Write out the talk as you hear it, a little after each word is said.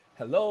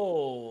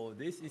Hello,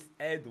 this is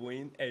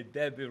Edwin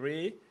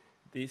Edebiri.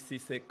 This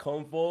is a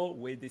convo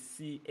with the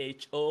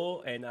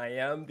CHO, and I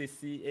am the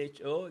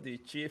CHO, the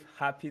Chief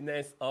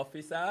Happiness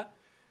Officer,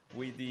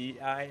 with the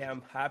I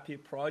Am Happy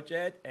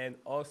Project and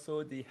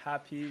also the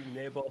Happy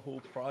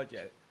Neighborhood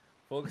Project.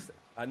 Folks,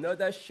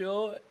 another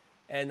show,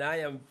 and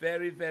I am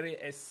very, very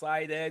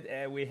excited.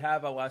 And we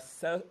have our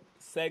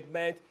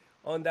segment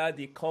under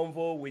the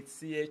convo with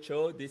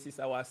CHO. This is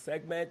our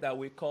segment that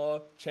we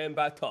call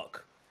Chamber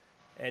Talk.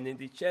 And in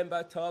the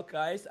chamber talk,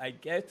 guys, I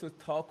get to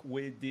talk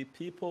with the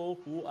people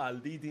who are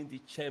leading the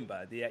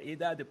chamber. They are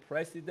either the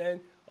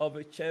president of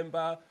a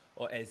chamber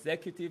or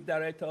executive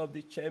director of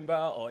the chamber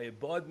or a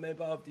board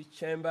member of the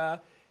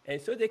chamber.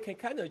 And so they can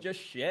kind of just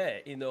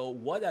share,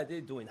 what are they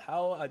doing?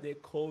 How are they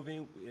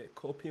coping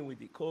with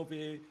the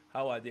COVID?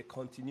 How are they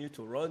continue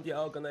to run their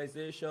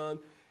organization?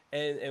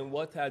 And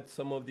what are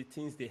some of the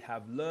things they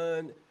have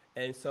learned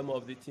and some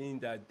of the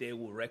things that they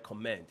will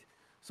recommend?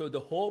 So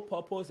the whole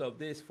purpose of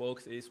this,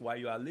 folks, is while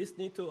you are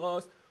listening to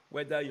us,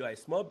 whether you are a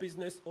small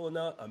business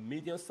owner, a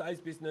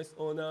medium-sized business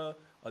owner,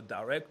 a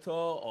director,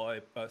 or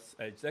a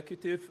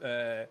executive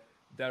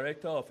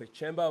director of a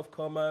chamber of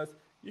commerce,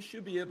 you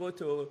should be able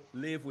to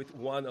live with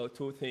one or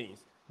two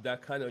things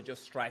that kind of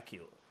just strike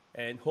you.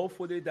 And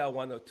hopefully that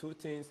one or two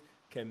things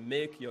can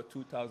make your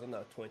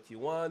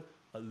 2021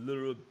 a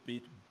little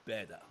bit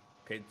better.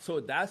 Okay, so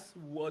that's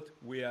what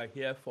we are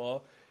here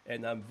for.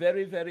 And I'm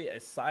very, very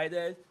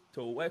excited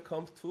to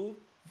welcome two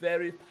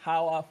very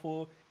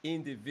powerful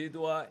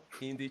individuals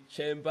in the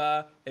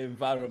chamber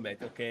environment,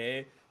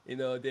 okay?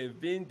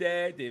 They've been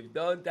there, they've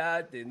done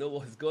that, they know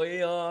what's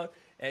going on.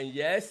 And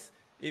yes,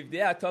 if they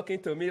are talking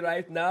to me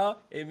right now,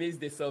 it means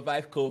they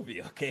survived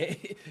COVID,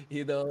 okay?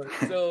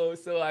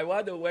 So I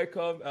want to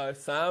welcome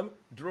Sam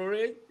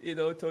Drury,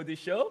 to the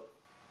show.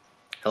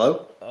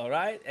 Hello. All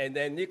right, and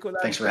then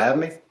Nicholas. Thanks for having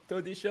me.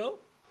 To the show.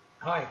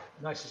 Hi,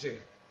 nice to see you.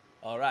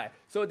 All right.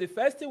 So the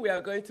first thing we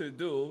are going to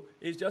do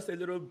is just a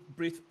little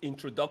brief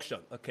introduction,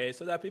 okay,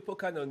 so that people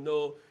kind of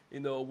know,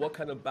 what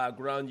kind of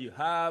background you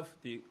have,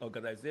 the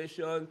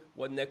organization,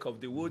 what neck of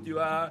the wood you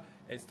are,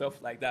 and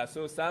stuff like that.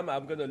 So Sam,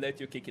 I'm going to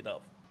let you kick it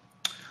off.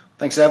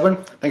 Thanks, Edwin.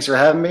 Thanks for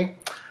having me.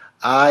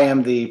 I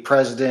am the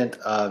president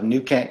of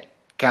New Kent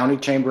County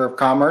Chamber of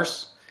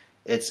Commerce.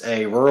 It's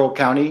a rural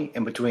county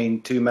in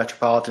between two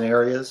metropolitan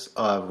areas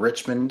of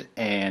Richmond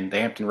and the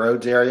Hampton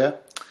Roads area.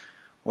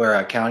 We're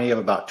a county of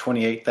about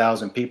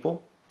 28,000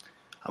 people.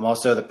 I'm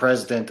also the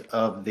president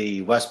of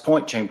the West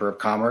Point Chamber of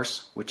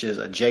Commerce, which is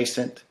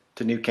adjacent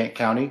to New Kent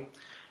County,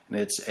 and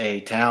it's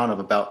a town of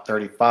about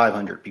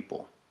 3,500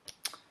 people.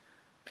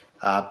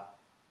 I've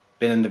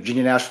been in the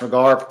Virginia National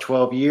Guard for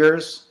 12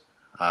 years.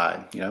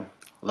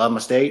 Love my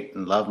state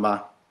and love my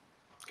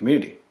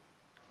community.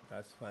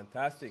 That's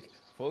fantastic.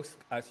 Folks,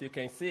 as you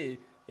can see,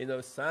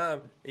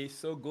 Sam is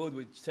so good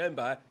with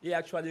chamber. He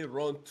actually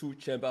runs two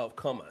chamber of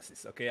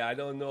commerces. Okay, I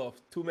don't know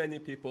of too many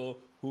people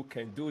who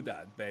can do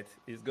that, but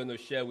he's going to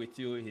share with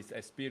you his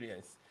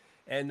experience.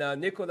 And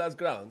Nicholas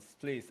Grounds,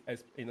 please,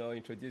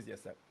 introduce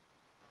yourself.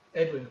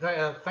 Edwin,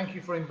 thank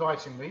you for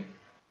inviting me.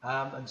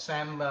 And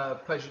Sam,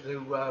 pleasure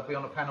to be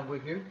on a panel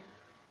with you.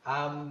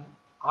 I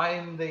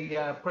am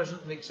the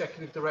president and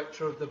executive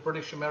director of the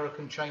British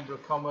American Chamber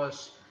of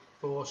Commerce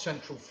for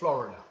Central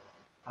Florida.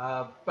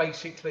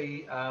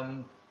 Basically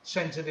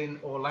centered in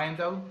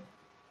Orlando.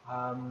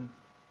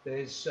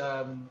 There's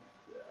on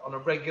a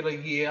regular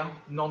year,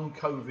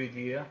 non-COVID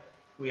year,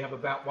 we have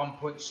about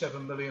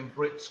 1.7 million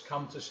Brits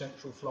come to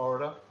Central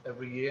Florida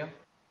every year.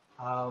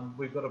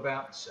 We've got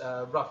about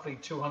roughly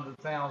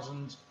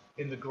 200,000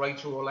 in the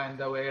greater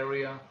Orlando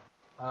area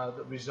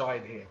that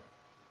reside here.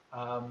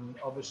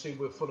 Obviously,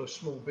 we're full of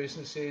small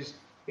businesses.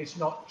 It's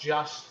not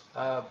just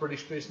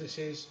British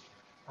businesses.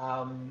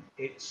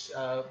 It's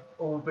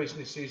all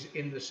businesses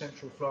in the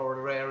Central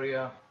Florida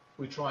area.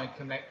 We try and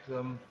connect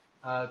them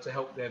to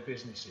help their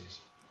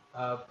businesses.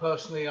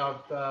 Personally,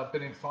 I've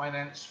been in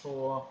finance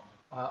for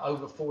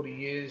over 40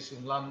 years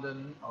in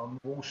London, on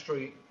Wall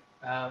Street,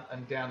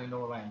 and down in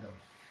Orlando.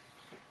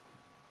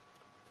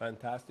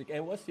 Fantastic.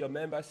 And what's your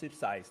membership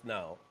size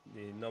now,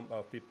 the number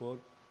of people?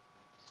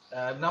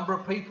 Number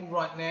of people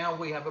right now,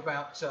 we have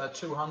about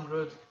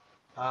 200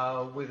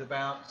 with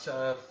about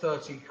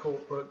 30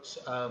 corporate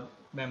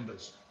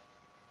members.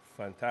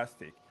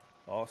 Fantastic,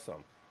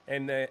 awesome.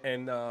 And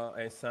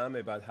Sam,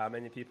 about how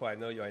many people? I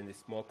know you're in a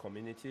small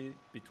community.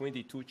 Between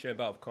the two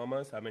Chamber of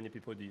Commerce, how many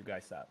people do you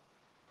guys have?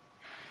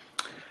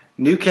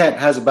 New Kent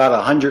has about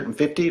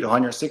 150 to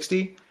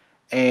 160,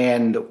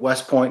 and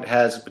West Point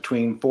has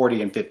between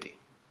 40 and 50.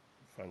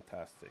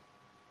 Fantastic.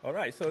 All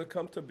right, so it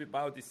comes to be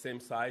about the same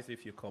size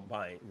if you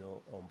combine,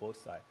 on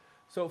both sides.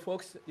 So,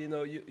 folks,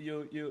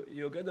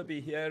 you're going to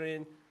be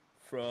hearing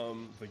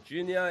from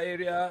Virginia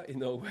area,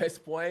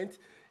 West Point,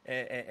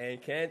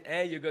 and Kent,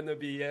 and you're going to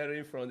be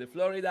hearing from the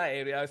Florida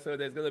area. So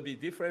there's going to be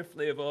different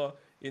flavor,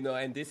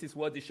 and this is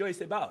what the show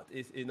is about.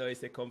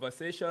 It's a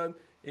conversation,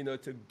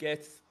 to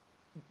get,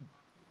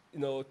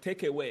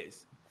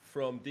 takeaways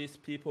from these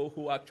people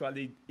who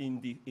actually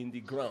in the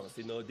grounds,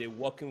 they're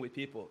working with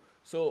people.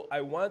 So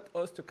I want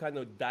us to kind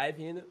of dive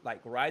in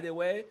like right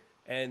away.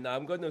 And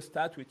I'm going to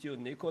start with you,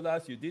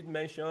 Nicholas. You did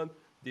mention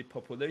the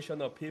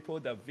population of people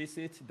that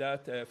visit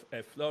that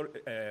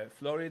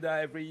Florida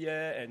every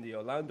year and the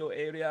Orlando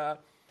area.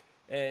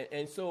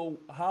 And so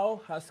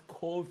how has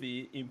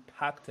COVID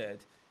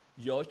impacted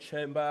your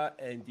chamber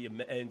and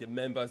the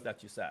members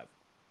that you serve?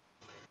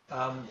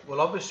 Well,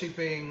 obviously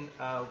being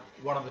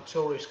one of the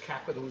tourist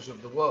capitals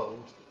of the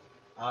world,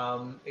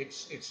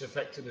 it's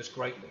affected us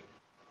greatly.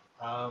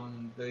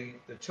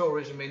 The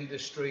tourism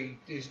industry,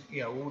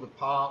 all the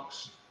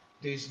parks,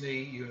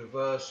 Disney,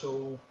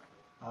 Universal,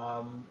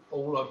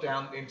 all of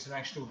down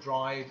International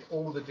Drive,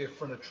 all the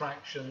different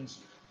attractions,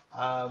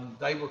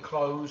 they were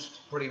closed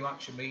pretty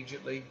much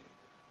immediately,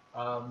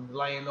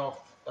 laying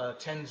off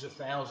tens of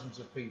thousands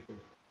of people.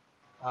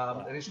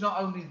 And it's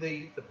not only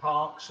the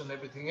parks and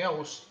everything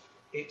else,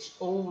 it's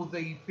all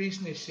the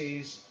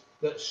businesses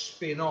that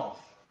spin off,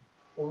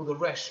 all the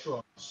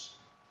restaurants.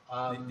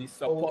 The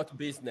support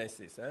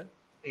businesses, eh?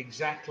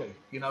 Exactly.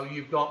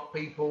 You've got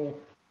people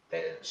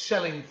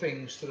selling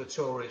things to the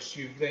tourists.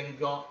 You've then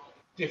got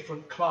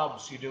different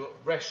clubs. You do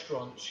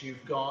restaurants.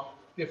 You've got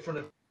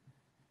different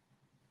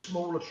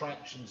small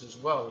attractions as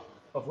well,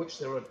 of which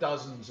there are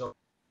dozens of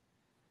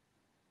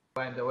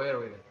the Orlando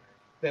area.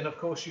 Then, of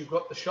course, you've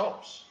got the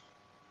shops.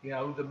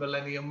 The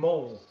Millennium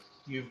Mall.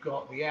 You've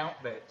got the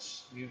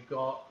outlets. You've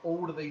got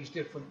all of these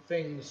different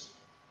things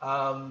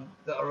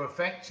that are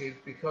affected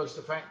because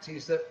the fact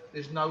is that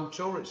there's no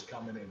tourists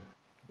coming in.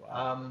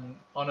 Wow.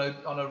 On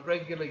a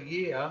regular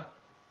year,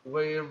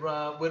 we're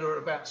at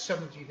about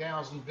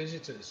 70,000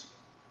 visitors,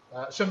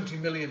 70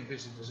 million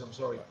visitors. I'm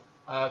sorry,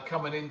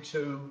 coming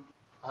into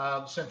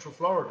Central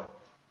Florida.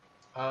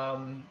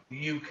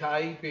 The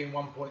UK, being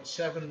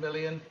 1.7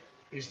 million,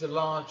 is the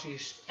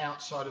largest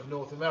outside of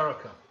North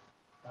America.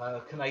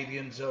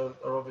 Canadians are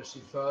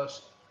obviously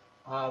first,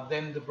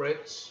 then the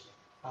Brits,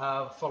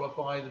 followed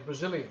by the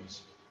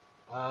Brazilians.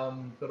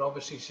 But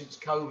obviously since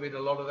COVID, a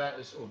lot of that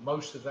is, or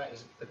most of that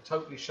is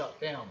totally shut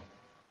down.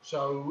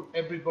 So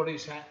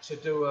everybody's had to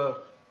do a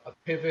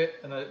pivot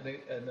and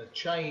a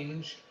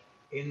change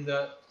in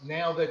that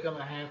now they're going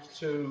to have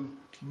to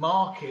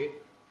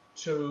market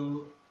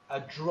to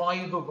a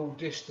drivable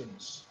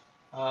distance.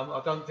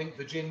 I don't think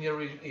Virginia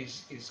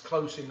is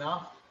close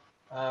enough.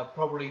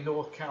 Probably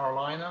North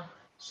Carolina,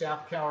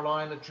 South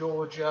Carolina,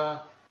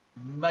 Georgia,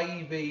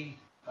 maybe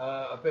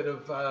a bit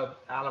of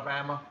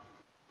Alabama,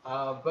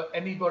 but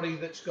anybody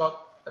that's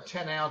got a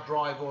 10-hour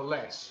drive or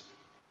less.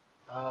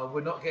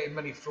 We're not getting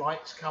many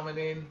flights coming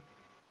in,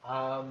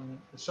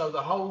 so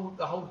the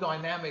whole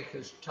dynamic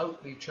has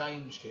totally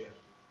changed here,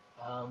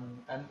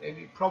 and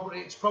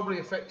it's probably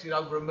affected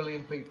over 1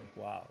 million people.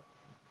 Wow.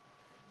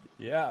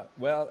 Yeah.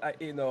 Well,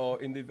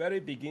 in the very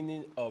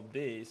beginning of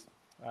this,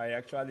 I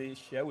actually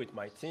shared with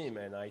my team,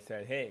 and I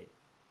said, hey,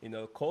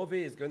 COVID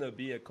is going to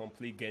be a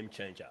complete game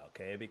changer,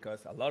 okay?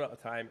 Because a lot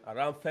of time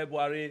around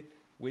February,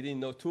 we didn't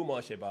know too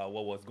much about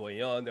what was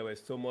going on. There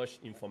was so much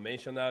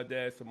information out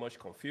there, so much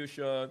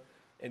confusion.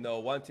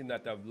 One thing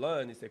that I've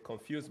learned is a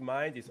confused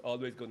mind is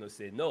always going to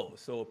say no.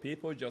 So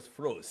people just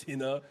froze,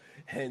 and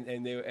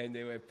they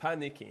were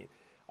panicking.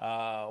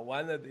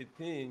 One of the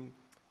things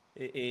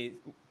is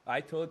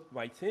I told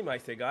my team, I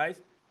said, guys,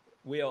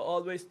 we are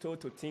always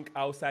told to think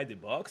outside the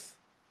box.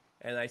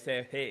 And I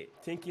said, hey,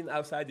 thinking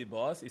outside the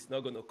box is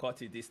not going to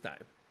cut it this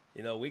time.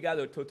 We got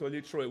to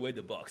totally throw away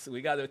the box.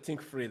 We got to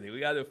think freely. We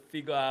got to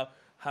figure out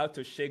how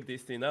to shake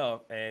this thing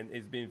up. And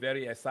it's been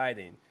very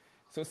exciting.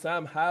 So,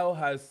 Sam, how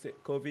has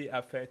COVID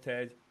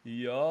affected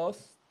your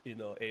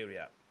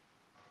area?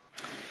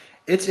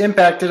 It's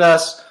impacted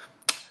us.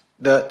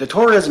 The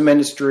tourism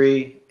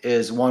industry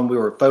is one we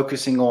were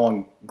focusing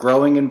on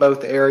growing in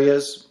both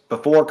areas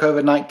before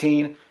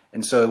COVID-19.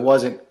 And so it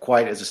wasn't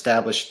quite as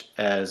established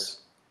as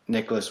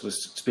Nicholas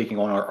was speaking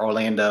on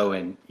Orlando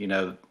and,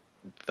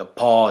 the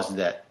pause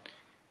that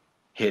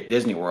hit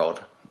Disney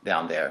World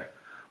down there.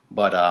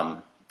 But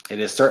it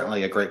is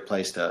certainly a great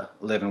place to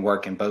live and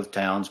work in both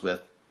towns,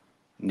 with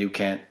New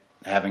Kent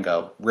having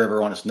a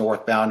river on its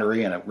north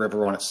boundary and a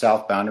river on its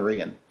south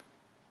boundary. And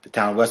the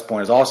town of West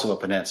Point is also a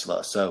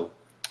peninsula. So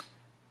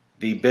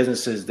the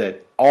businesses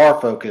that are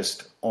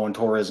focused on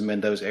tourism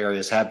in those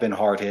areas have been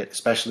hard hit,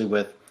 especially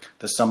with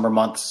the summer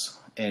months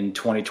in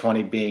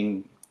 2020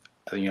 being,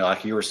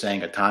 like you were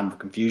saying, a time of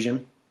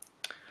confusion.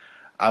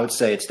 I would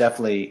say it's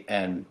definitely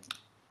an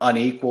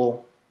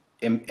unequal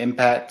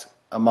impact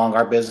among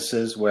our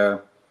businesses,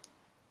 where,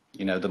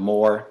 the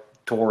more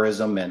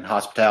tourism and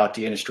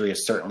hospitality industry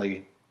is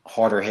certainly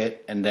harder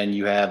hit. And then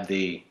you have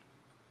the,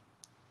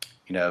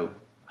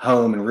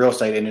 home and real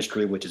estate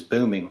industry, which is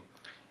booming.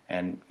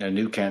 And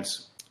New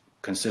Kent's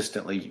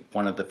consistently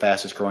one of the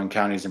fastest growing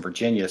counties in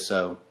Virginia.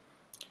 So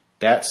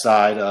that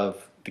side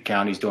of the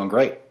county is doing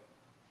great.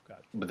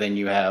 But then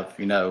you have,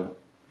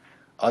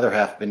 other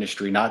half of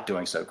industry not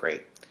doing so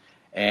great.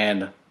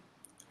 And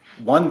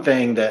one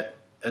thing that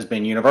has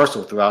been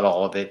universal throughout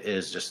all of it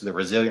is just the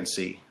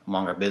resiliency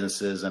among our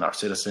businesses and our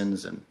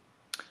citizens. And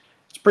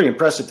it's pretty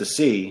impressive to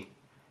see.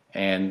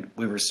 And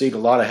we've received a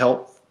lot of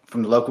help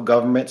from the local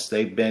governments,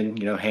 they've been,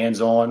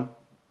 hands-on,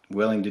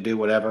 willing to do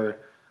whatever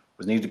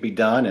was needed to be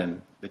done,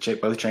 and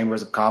both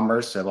chambers of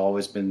commerce have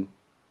always been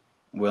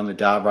willing to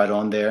dive right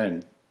on there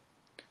and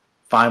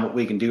find what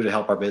we can do to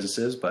help our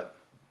businesses. But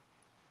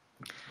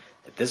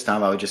at this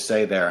time, I would just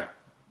say they're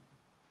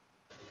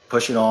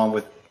pushing on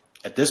with,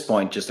 at this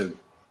point, just a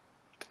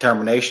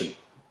determination.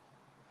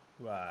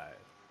 Right.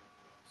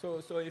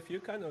 So if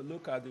you kind of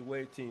look at the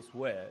way things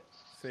were,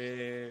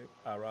 say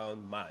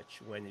around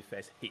March when it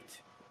first hit,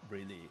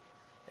 really,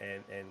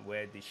 and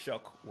where the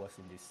shock was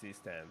in the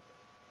system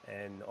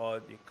and all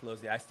the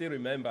closing. I still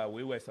remember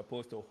we were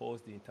supposed to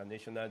host the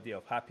International Day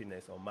of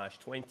Happiness on March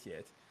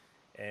 20th,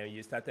 and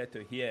you started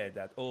to hear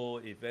that,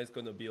 event's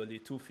going to be only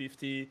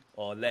 250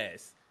 or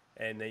less.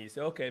 And then you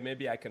say, okay,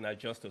 maybe I can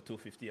adjust to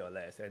 250 or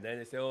less. And then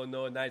they say, oh,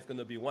 no, now it's going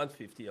to be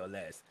 150 or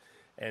less.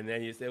 And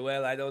then you say,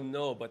 well, I don't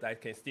know, but I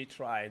can still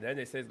try. And then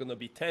they say it's going to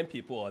be 10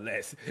 people or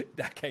less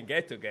that can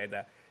get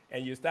together.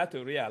 And you start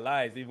to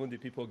realize even the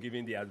people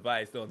giving the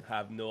advice don't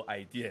have no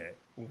idea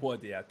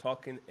what they are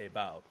talking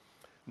about.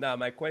 Now,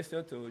 my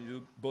question to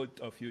you, both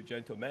of you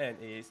gentlemen,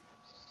 is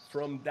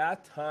from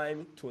that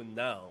time to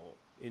now,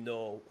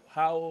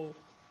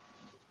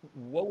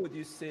 what would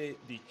you say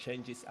the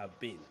changes have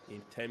been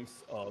in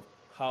terms of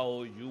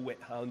how you were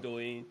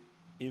handling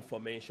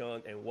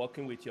information and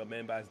working with your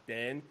members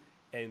then,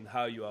 and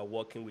how you are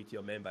working with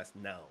your members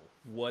now?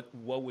 What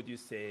would you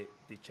say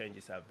the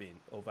changes have been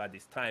over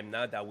this time,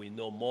 now that we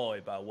know more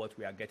about what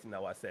we are getting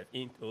ourselves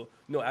into?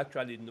 No,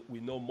 actually,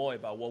 we know more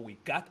about what we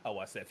got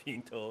ourselves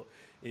into.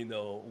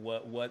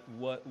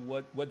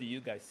 What do you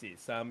guys see?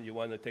 Sam, you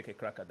want to take a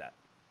crack at that?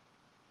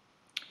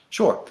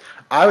 Sure.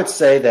 I would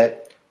say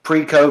that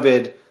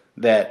pre-COVID,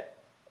 that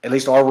at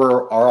least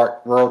our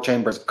rural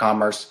chambers of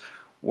commerce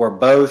were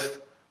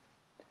both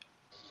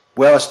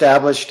well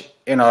established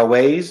in our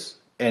ways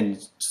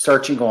and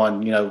searching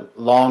on,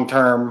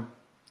 long-term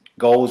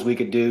goals we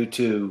could do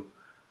to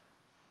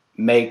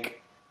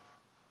make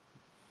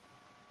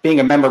being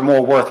a member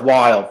more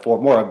worthwhile, for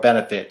more of a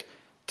benefit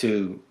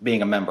to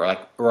being a member. Like,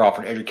 we're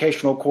offering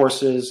educational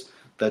courses,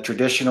 the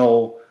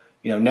traditional,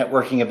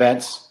 networking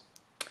events.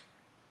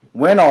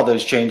 When all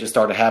those changes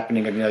started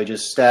happening,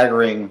 just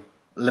staggering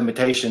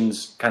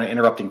limitations, kind of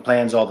interrupting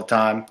plans all the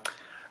time,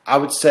 I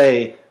would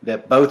say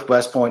that both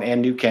West Point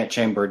and New Kent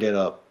Chamber did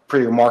a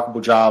pretty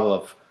remarkable job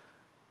of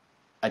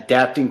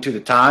adapting to the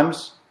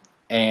times,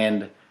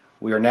 and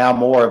we are now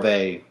more of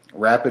a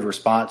rapid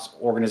response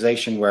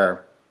organization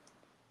where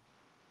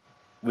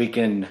we've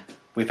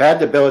had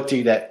the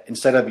ability that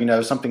instead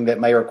of, something that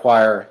may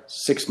require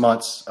 6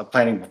 months of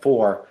planning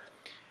before,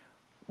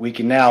 we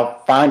can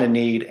now find a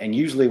need and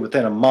usually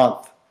within a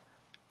month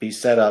be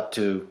set up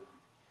to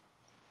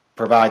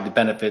provide the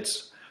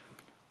benefits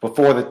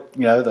before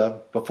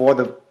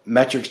the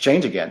metrics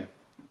change again.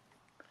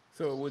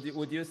 So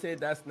would you say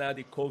that's now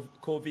the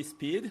COVID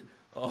speed?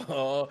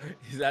 Or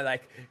is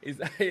that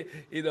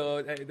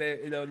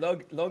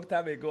long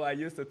time ago I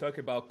used to talk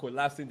about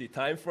collapsing the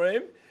time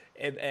frame,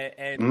 and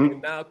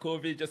now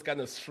COVID just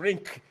kind of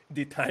shrink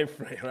the time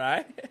frame,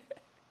 right?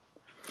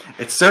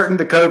 It's certain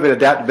the COVID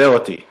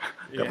adaptability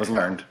that was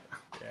learned.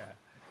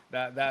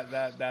 Yeah,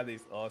 that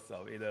is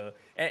awesome,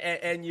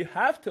 and you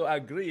have to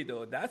agree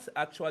though, that's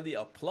actually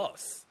a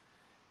plus.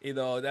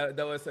 That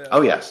was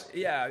oh yes,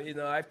 yeah.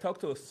 I've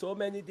talked to so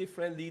many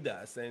different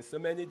leaders and so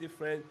many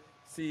different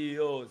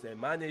CEOs and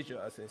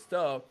managers and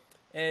stuff,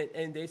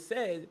 and they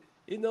said,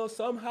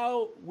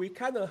 somehow we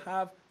kind of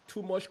have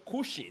too much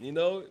cushion.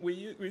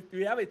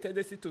 We have a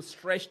tendency to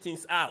stretch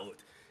things out.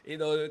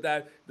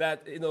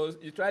 That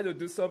you try to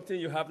do something,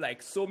 you have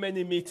like so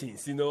many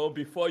meetings,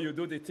 before you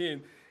do the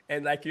thing.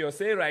 And like you're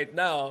saying right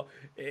now,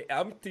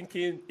 I'm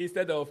thinking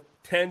instead of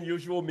 10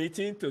 usual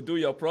meetings to do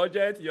your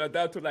project, you're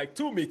down to like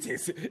 2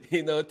 meetings,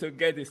 to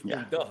get this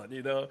thing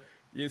done,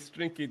 You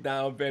shrink it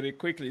down very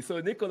quickly.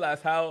 So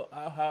Nicholas, how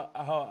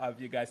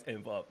have you guys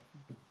involved?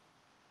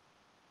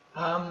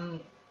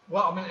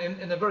 Well,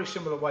 in a very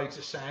similar way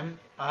to Sam,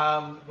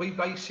 we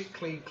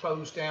basically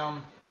closed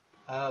down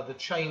the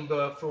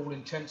chamber for all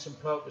intents and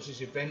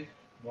purposes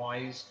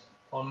event-wise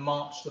on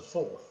March the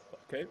 4th.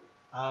 Okay.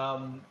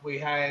 We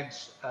had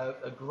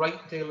a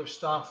great deal of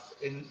stuff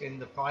in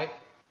the pipe.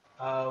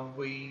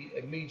 We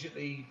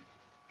immediately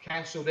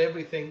cancelled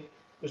everything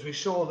because we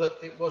saw that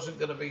it wasn't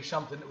going to be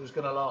something that was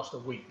going to last a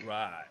week.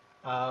 Right.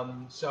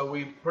 So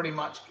we pretty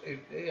much,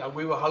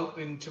 we were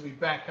hoping to be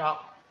back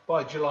up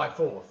by July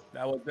 4th.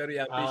 That was very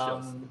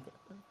ambitious.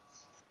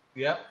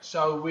 Yeah,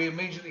 so we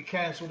immediately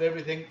cancelled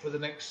everything for the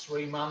next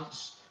 3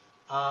 months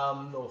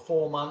or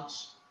 4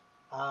 months.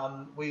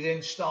 We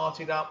then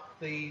started up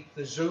the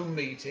Zoom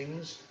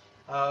meetings,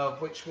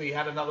 which we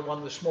had another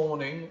one this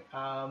morning.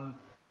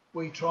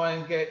 We try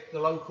and get the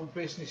local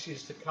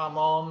businesses to come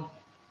on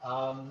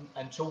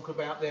and talk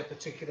about their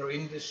particular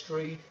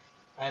industry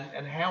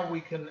and how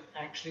we can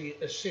actually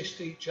assist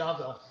each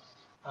other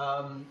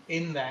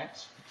in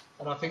that.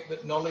 And I think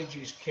that knowledge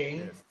is king.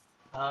 Yes.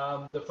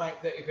 The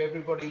fact that if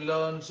everybody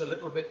learns a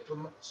little bit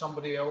from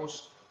somebody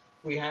else,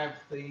 we have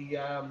the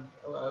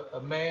a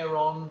mayor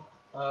on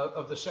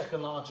of the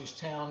second largest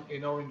town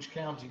in Orange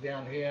County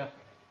down here,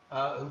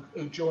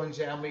 who joins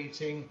our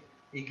meeting.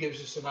 He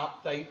gives us an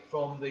update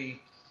from the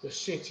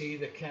city,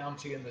 the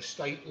county and the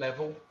state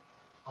level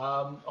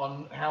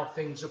on how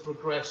things are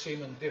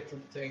progressing and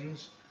different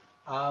things.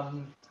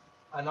 And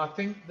I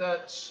think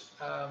that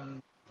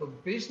from a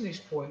business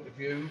point of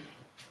view,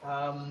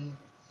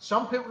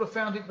 some people have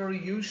found it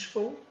very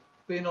useful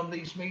being on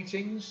these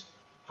meetings.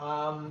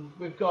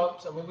 We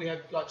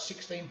had like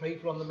 16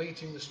 people on the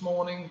meeting this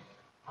morning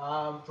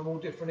from all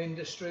different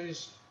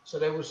industries. So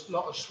there was a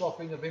lot of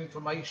swapping of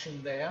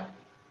information there.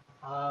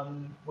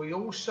 We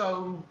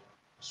also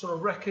sort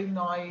of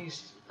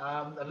recognized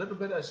a little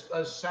bit,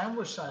 as Sam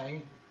was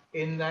saying,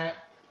 in that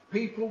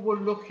people were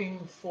looking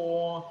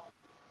for,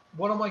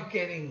 what am I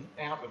getting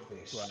out of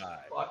this?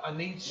 Right. I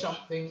need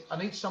something. I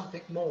need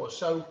something more.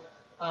 So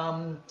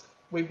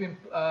we've been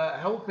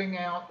helping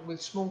out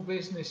with small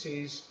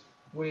businesses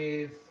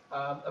with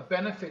a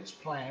benefits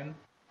plan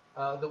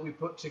that we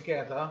put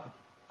together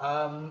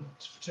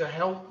to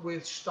help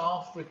with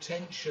staff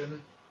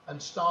retention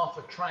and staff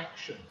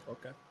attraction.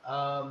 Okay.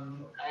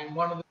 And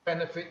one of the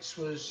benefits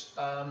was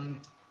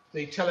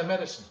the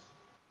telemedicine.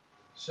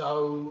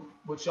 So,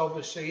 which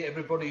obviously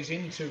everybody's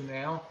into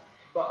now,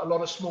 but a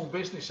lot of small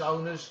business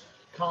owners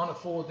can't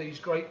afford these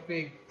great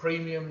big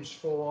premiums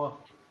for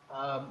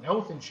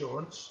health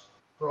insurance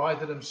for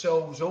either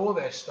themselves or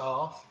their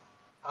staff.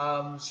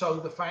 So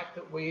the fact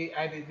that we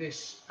added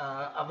this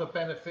other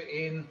benefit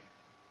in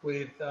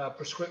with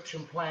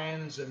prescription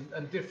plans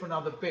and different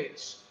other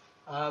bits,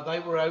 they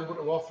were able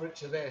to offer it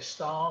to their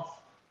staff.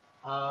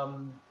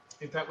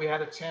 In fact, we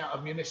had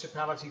a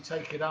municipality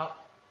take it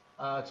up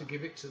to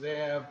give it to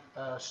their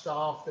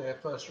staff, their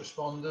first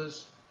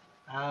responders.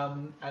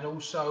 And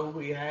also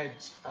we had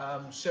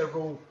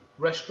several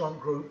restaurant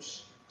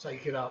groups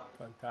take it up.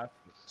 Fantastic.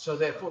 So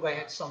therefore they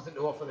had something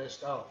to offer their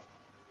staff.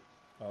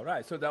 All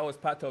right. So that was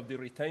part of the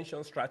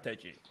retention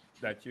strategy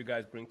that you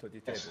guys bring to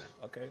the table. Yes.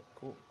 Okay.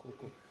 Cool.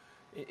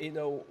 You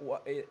know,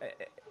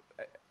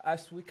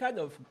 as we kind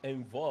of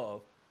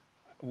evolve,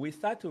 we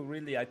start to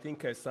really, I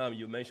think, Sam,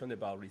 you mentioned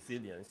about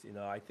resilience. You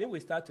know, I think we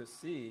start to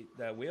see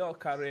that we all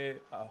carry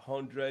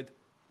 100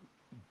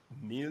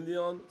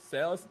 million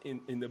cells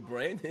in the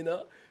brain. You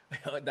know,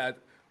 that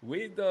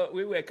we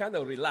were kind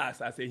of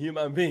relaxed as a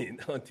human being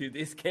until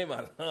this came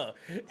along,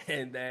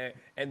 and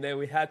then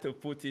we had to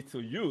put it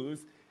to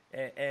use.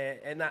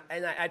 And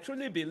I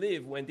truly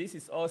believe when this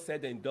is all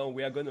said and done,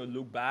 we are going to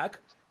look back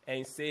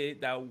and say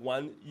that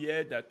 1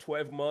 year, that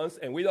 12 months,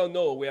 and we don't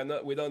know. We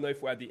don't know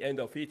if we're at the end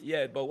of it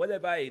yet. But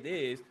whatever it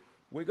is,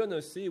 we're going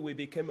to see we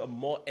became a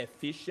more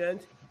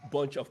efficient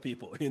bunch of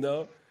people. And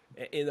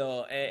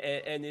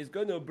it's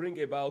going to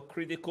bring about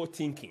critical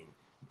thinking,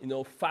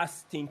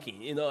 fast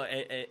thinking,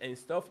 and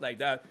stuff like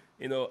that.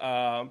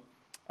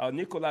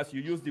 Nicholas,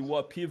 you used the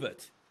word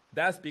pivot.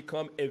 That's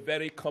become a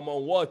very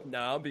common word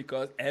now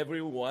because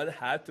everyone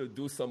had to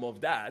do some of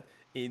that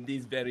in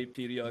this very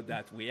period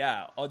that we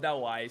are.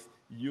 Otherwise,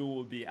 you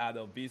will be out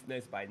of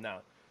business by now.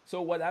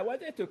 So what I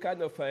wanted to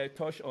kind of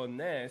touch on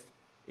next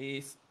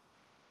is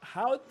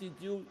how did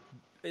you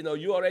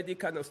already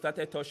kind of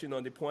started touching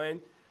on the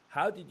point,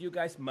 how did you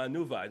guys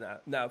maneuver?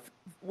 Now,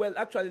 well,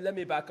 actually, let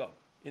me back up.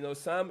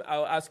 Sam,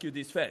 I'll ask you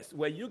this first.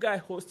 Were you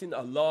guys hosting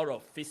a lot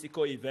of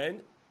physical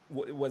events?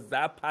 Was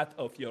that part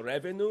of your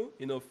revenue,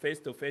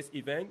 face-to-face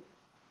event?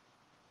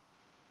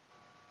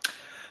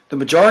 The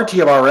majority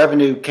of our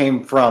revenue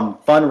came from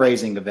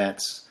fundraising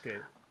events. Okay.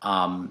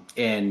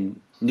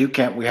 In New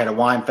Kent, we had a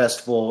wine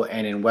festival,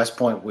 and in West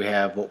Point, we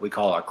have what we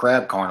call our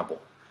crab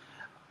carnival.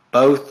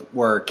 Both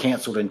were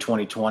canceled in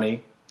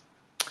 2020.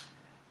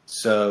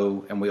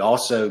 And we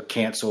also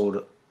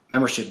canceled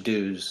membership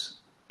dues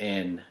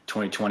in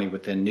 2020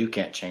 within New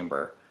Kent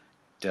Chamber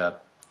to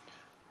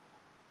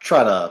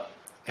try to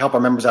help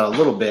our members out a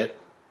little bit,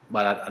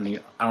 but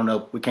I don't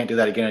know. We can't do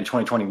that again in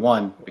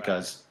 2021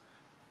 because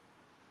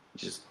you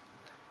just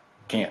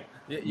can't.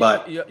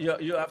 But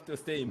you have to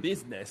stay in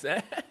business,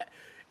 eh?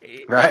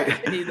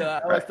 Right.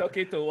 I was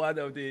talking to one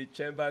of the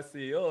chamber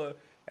CEO,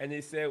 and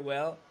he said,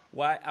 "Well,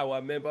 why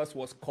our members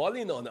was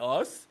calling on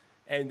us,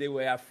 and they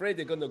were afraid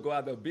they're going to go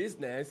out of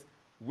business.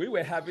 We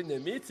were having a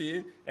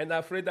meeting and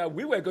afraid that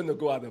we were going to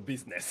go out of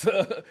business.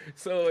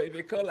 So it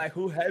became like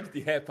who helps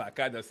the helper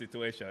kind of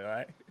situation,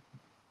 right?"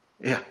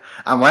 Yeah,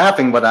 I'm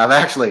laughing, but I've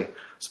actually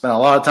spent a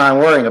lot of time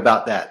worrying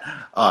about that.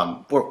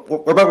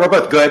 We're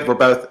both good.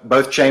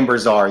 Both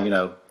chambers are,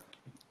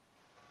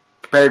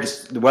 prepared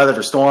to weather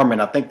the storm,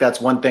 and I think that's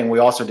one thing we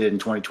also did in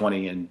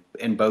 2020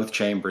 in both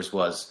chambers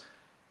was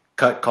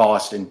cut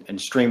costs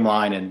and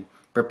streamline and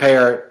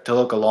prepare to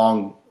look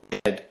along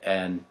ahead,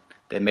 and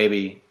that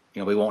maybe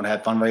we won't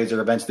have fundraiser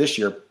events this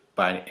year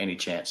by any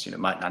chance.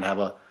 Might not have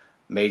a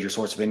major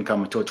source of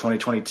income until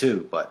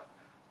 2022, but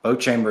both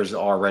chambers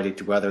are ready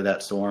to weather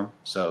that storm.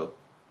 So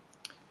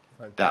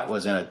that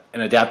was an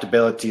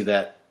adaptability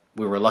that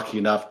we were lucky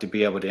enough to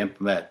be able to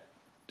implement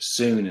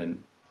soon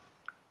and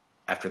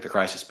after the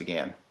crisis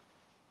began.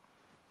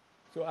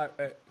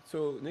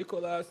 So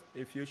Nicholas,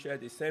 if you share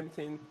the same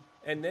thing,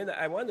 And then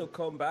I want to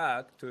come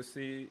back to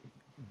see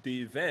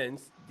the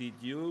events. Did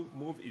you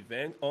move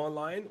event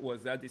online?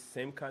 Was that the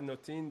same kind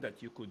of thing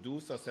that you could do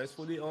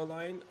successfully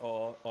online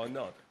or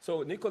not?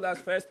 So Nicholas,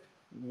 first,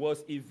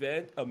 was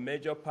event a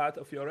major part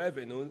of your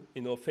revenue,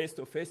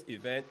 face-to-face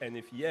event? And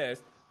if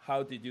yes,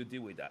 how did you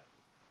deal with that?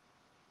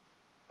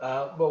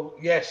 Well,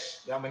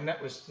 yes. I mean,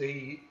 that was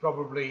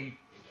probably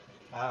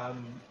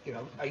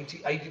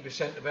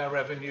 80% of our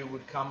revenue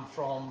would come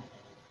from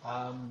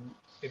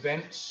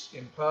events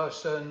in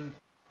person,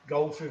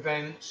 golf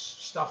events,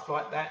 stuff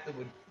like that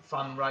would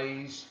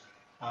fundraise.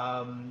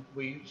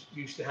 We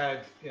used to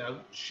have,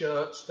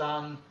 shirts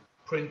done,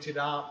 printed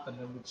up, and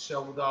then we'd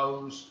sell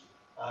those.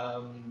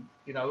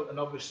 And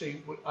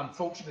obviously,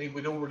 unfortunately,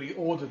 we'd already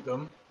ordered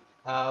them,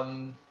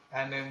 and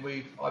then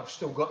I've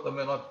still got them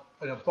in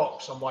a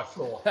box on my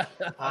floor.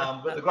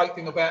 But the great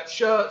thing about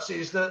shirts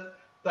is that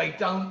they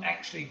don't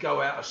actually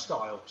go out of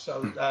style.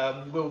 So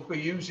we'll be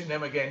using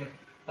them again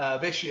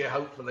this year,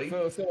 hopefully.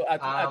 So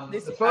at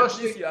least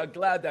you are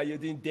glad that you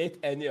didn't date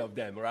any of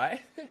them,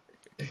 right?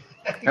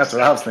 That's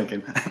what I was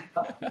thinking.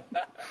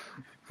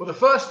 Well, the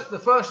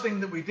first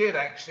thing that we did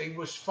actually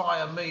was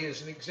fire me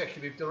as an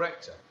executive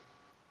director.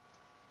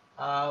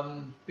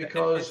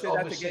 Because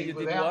obviously you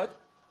did what?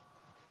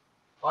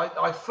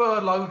 I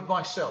furloughed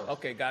myself.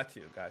 Okay, got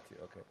you.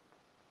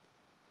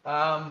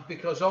 Okay.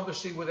 Because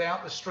obviously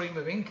without the stream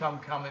of income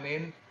coming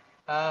in,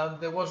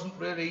 there wasn't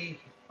really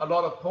a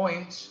lot of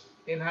point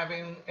in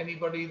having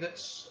anybody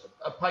that's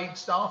a paid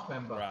staff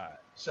member. Right.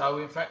 So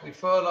in fact, we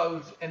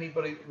furloughed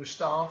anybody that was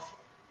staff.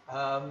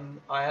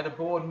 I had a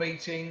board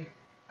meeting,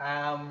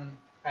 and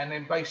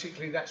then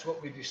basically that's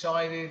what we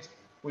decided.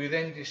 We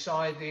then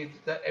decided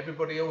that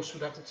everybody else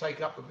would have to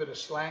take up a bit of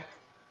slack.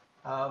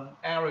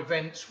 Our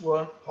events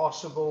weren't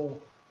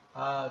possible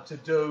to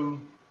do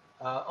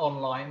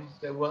online.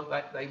 They weren't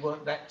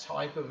that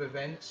type of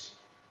events.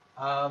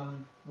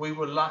 We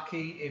were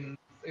lucky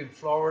in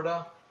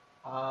Florida.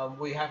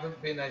 We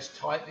haven't been as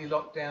tightly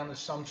locked down as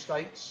some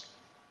states.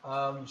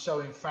 So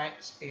in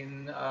fact,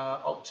 in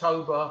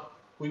October,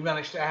 we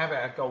managed to have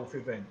our golf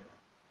event.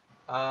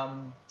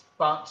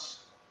 But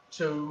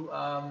to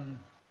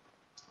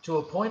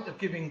a point of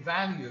giving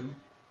value,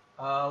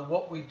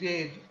 what we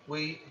did,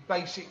 we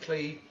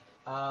basically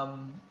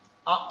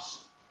upped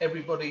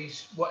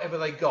everybody's whatever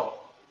they got.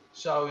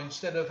 So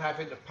instead of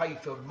having to pay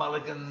for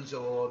mulligans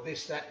or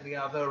this, that, and the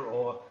other,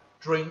 or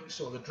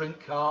drinks or the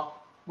drink cart,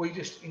 we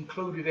just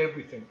included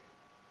everything.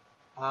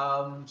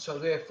 So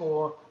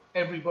therefore,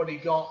 everybody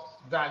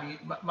got value,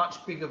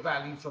 much bigger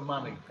value for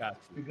money. Gotcha.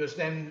 Because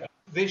then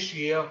this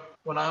year,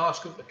 when I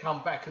ask them to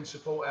come back and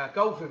support our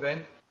golf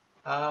event,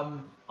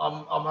 I'm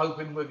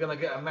hoping we're going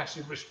to get a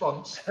massive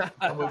response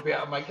and we'll be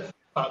able to make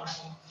bucks.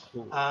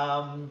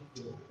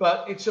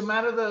 But it's a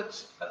matter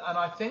that, and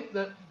I think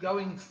that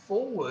going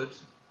forward,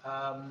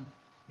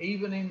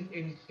 even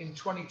in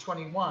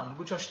 2021,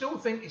 which I still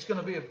think is going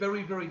to be a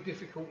very, very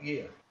difficult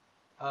year,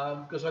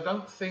 because I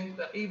don't think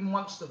that even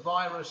once the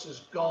virus has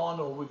gone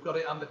or we've got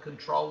it under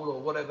control or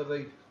whatever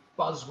the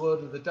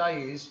buzzword of the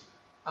day is,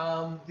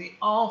 the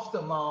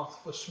aftermath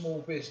for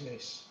small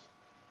business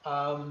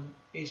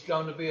is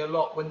going to be a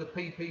lot. When the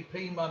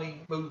PPP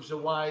money moves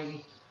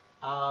away,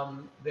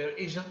 there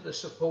isn't the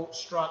support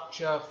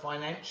structure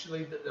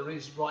financially that there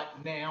is right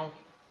now.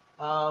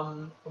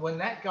 When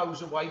that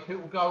goes away,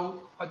 people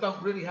go, I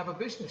don't really have a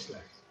business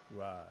left.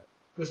 Right.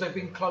 Because they've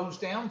been closed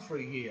down for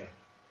a year.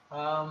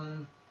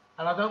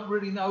 And I don't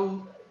really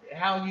know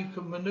how you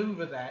can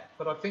maneuver that.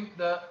 But I think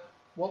that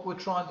what we're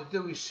trying to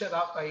do is set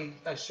up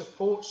a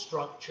support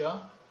structure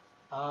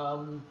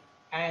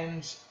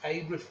and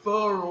a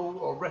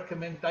referral or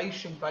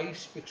recommendation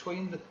base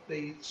between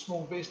the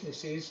small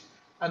businesses,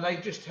 and they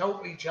just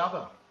help each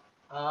other.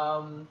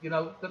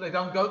 That they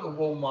don't go to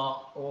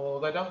Walmart or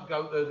they don't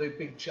go to the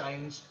big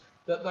chains,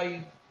 that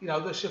they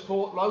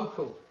support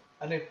local.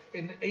 And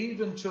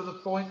even to the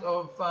point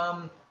of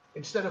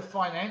instead of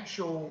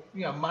financial,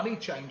 money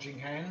changing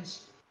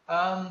hands,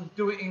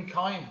 do it in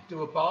kind,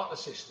 do a barter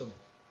system.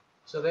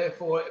 So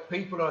therefore,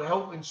 people are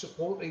helping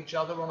support each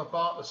other on a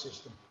barter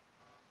system.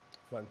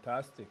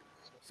 Fantastic.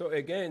 So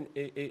again,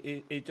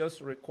 it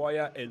just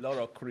requires a lot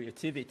of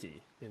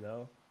creativity,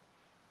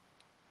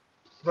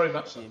 Very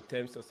much so. In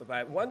terms of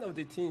survival. One of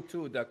the things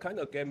too that kind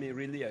of get me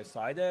really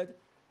excited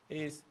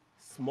is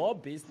small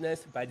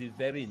business by the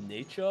very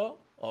nature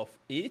of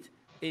it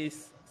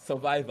is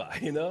survivor,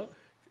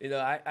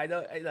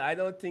 I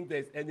don't think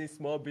there's any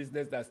small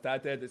business that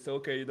started and say,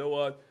 okay, you know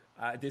what,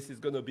 this is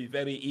going to be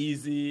very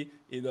easy,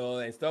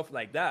 and stuff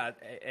like that.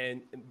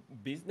 And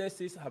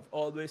businesses have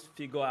always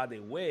figured out a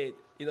way,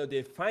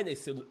 they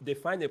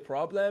find a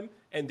problem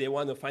and they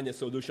want to find a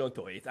solution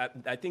to it.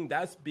 I think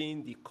that's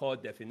been the core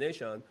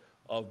definition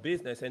of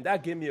business. And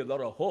that gave me a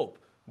lot of hope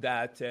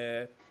that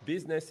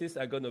businesses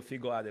are going to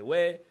figure out a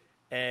way.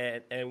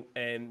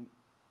 And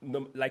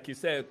like you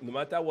said, no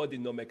matter what the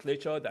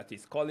nomenclature that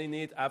is calling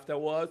it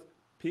afterwards,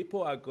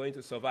 people are going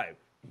to survive.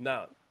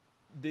 Now,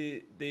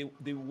 the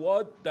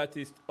word that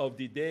is of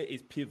the day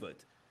is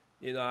pivot.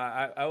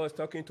 I was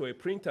talking to a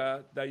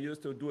printer that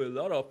used to do a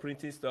lot of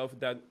printing stuff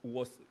that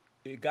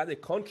it got a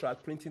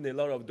contract printing a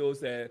lot of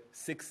those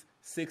 6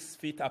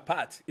 feet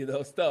apart,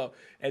 stuff.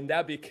 And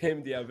that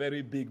became their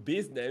very big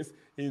business,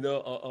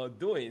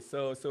 doing.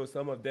 So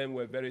some of them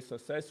were very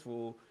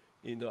successful,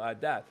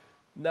 at that.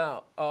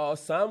 Now,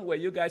 Sam, were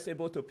you guys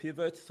able to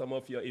pivot some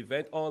of your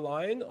event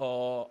online,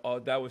 or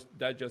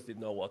that just did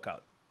not work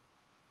out?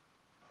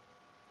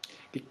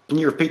 Can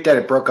you repeat that?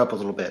 It broke up a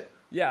little bit.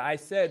 Yeah, I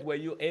said, were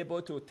you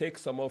able to take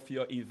some of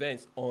your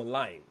events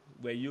online?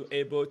 Were you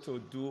able to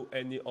do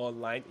any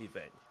online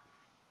event?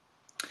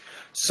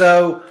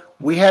 So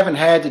we haven't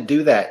had to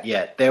do that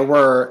yet. There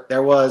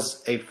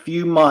was a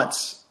few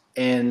months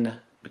in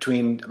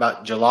between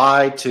about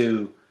July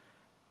to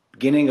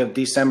beginning of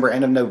December,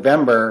 end of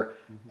November,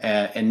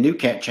 in New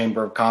Kent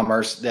Chamber of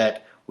Commerce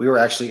that we were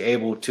actually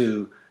able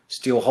to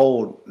still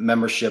hold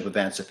membership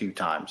events a few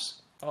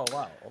times. Oh,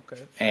 wow.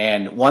 Okay.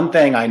 And one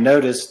thing I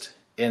noticed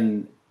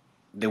in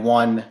the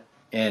one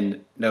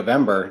in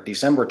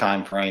December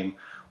timeframe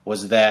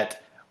was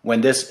that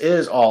when this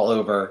is all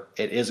over,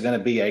 it is going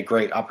to be a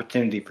great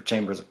opportunity for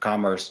Chambers of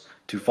Commerce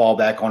to fall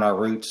back on our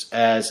roots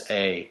as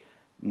a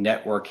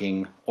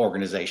networking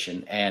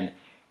organization and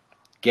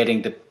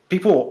getting the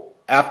people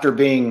after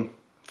being,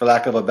 for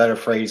lack of a better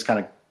phrase, kind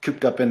of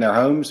cooped up in their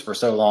homes for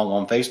so long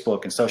on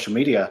Facebook and social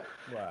media.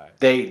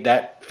 Right.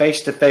 That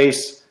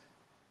face-to-face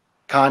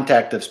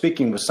contact of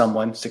speaking with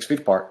someone 6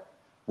 feet apart,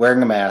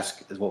 wearing a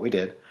mask is what we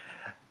did.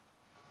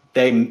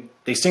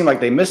 They seem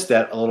like they missed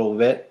that a little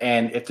bit,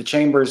 and if the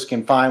chambers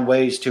can find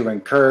ways to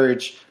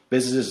encourage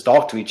businesses to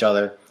talk to each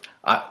other,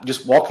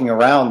 just walking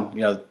around,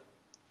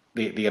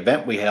 the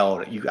event we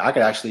held, I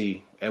could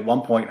actually at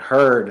one point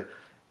heard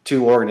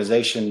two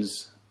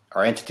organizations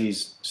or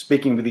entities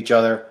speaking with each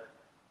other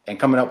and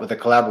coming up with a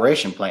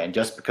collaboration plan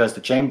just because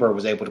the chamber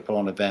was able to put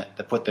on an event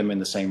that put them in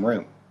the same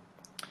room.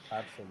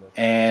 Absolutely.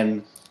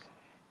 And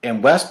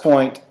in West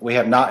Point, we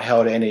have not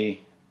held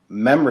any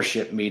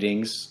membership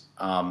meetings.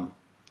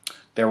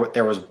 There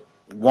was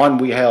one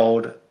we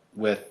held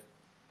where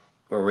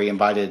we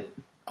invited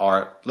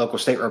our local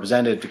state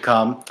representative to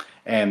come,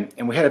 and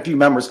we had a few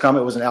members come.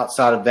 It was an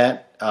outside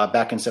event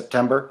back in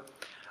September.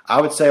 I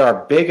would say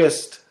our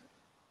biggest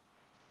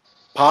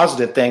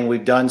positive thing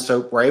we've done,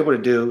 so we're able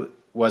to do,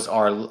 was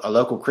a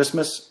local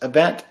Christmas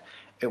event.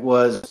 It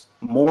was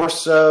more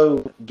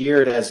so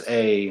geared as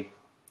a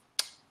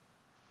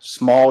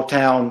small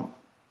town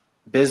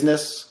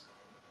business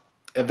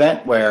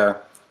event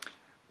where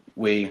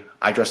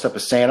I dressed up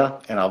as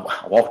Santa and I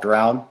walked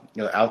around,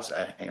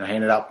 outside,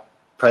 handed out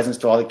presents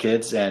to all the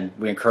kids, and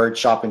we encouraged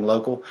shopping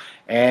local.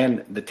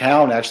 And the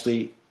town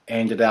actually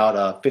handed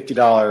out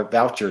 $50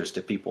 vouchers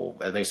to people.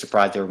 They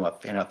surprised everyone,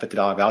 handing out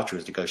 $50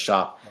 vouchers to go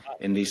shop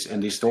in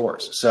these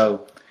stores.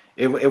 So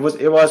it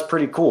was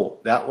pretty cool.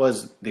 That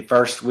was the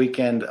first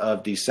weekend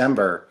of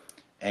December,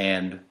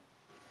 and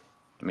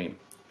I mean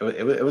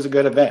it was a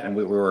good event, and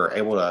we were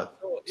able to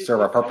serve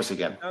our purpose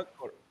again.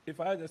 If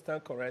I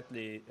understand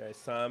correctly,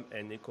 Sam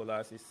and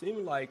Nicholas, it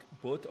seemed like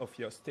both of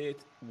your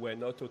states were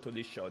not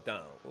totally shut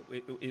down.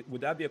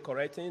 Would that be a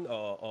correct thing,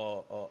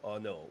 or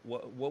no?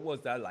 What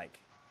was that like?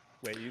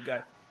 Where you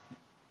guys,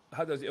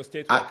 how does your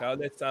state work? I'll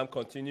let Sam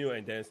continue,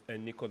 and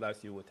then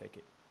Nicholas, you will take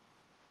it.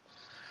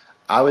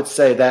 I would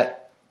say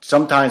that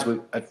sometimes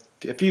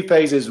a few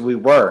phases we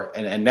were,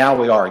 and now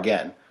we are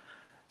again.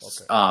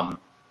 Okay.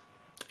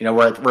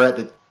 We're at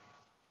the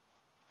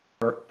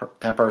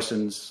 10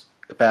 persons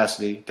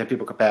capacity, 10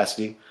 people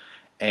capacity,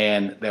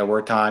 and there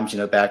were times,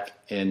 back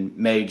in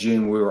May,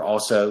 June, we were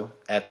also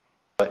at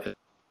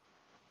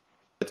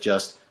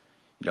just,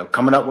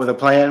 coming up with a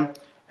plan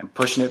and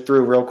pushing it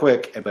through real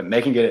quick, but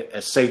making it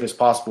as safe as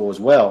possible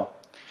as well.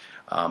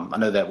 I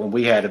know that when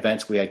we had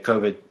events, we had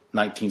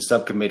COVID-19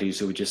 subcommittees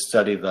who would just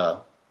study the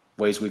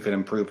ways we could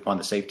improve upon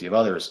the safety of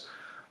others.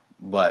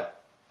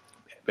 But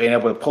being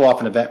able to pull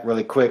off an event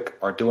really quick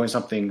or doing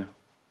something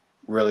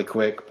really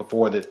quick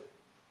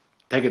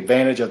take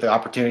advantage of the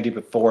opportunity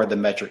before the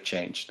metric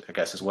changed, I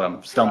guess is what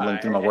I'm stumbling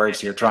through my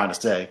words here trying to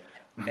say.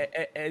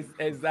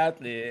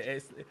 Exactly.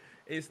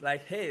 It's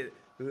like, hey,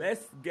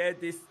 let's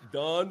get this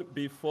done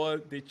before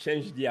they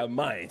change their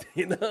mind,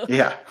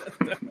 Yeah.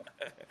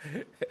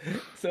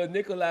 So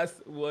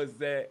Nicholas was,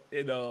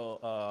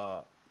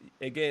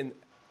 again,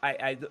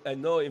 I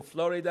know in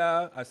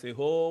Florida as a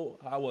whole,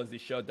 how was the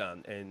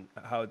shutdown and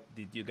how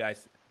did you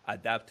guys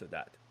adapt to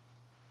that?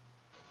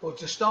 Well,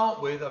 to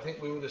start with, I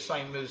think we were the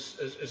same as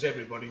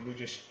everybody. We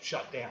just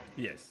shut down.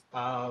 Yes.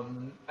 I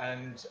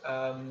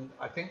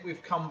think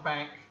we've come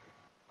back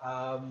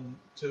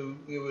to,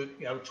 we were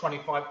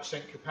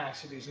 25%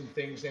 capacities and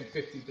things, then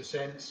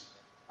 50%.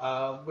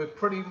 We're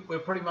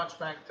pretty much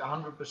back to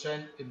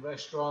 100% in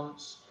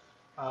restaurants.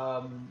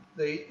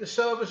 The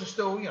servers are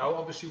still,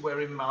 obviously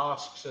wearing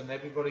masks, and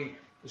everybody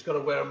has got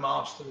to wear a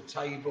mask to the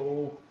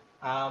table.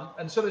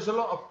 And so there's a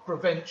lot of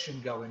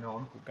prevention going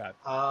on. Okay.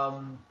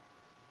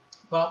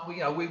 But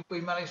we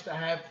managed to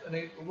have,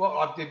 and what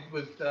I did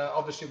with,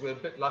 obviously we're a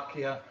bit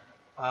luckier.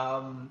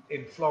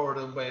 in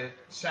Florida where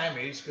Sam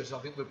is, because I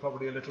think we're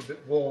probably a little bit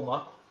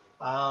warmer.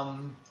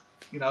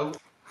 You know,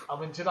 I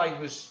mean, today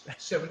was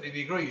 70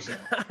 degrees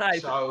out, I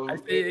so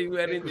see he's it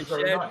wearing the was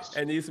very shirt nice.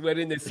 and he's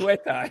wearing a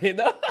sweater, you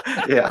know.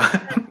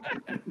 Yeah.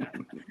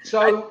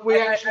 So we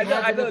actually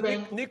I had an know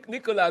event.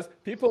 Nicholas,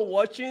 people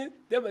watching,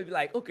 they might be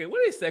like, okay,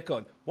 wait a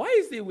second. Why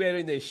is he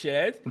wearing a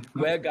shirt?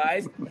 Well,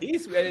 guys,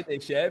 he's wearing a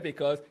shirt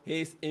because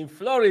he's in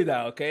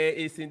Florida, okay?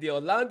 He's in the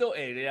Orlando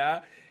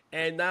area.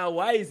 And now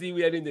why is he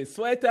wearing a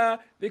sweater?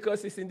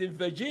 Because it's in the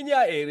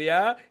Virginia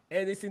area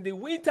and it's in the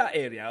winter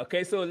area,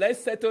 okay? So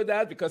let's settle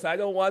that because I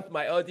don't want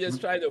my audience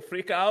trying to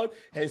freak out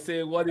and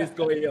say, what is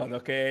going on,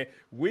 okay?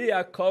 We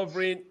are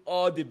covering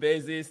all the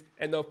bases.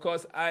 And of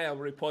course, I am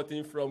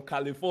reporting from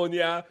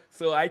California,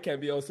 so I can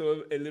be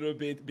also a little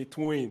bit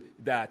between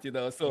that, you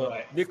know? So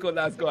Right.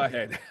 Nicholas, go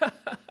ahead.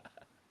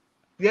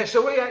 Yeah,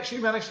 so we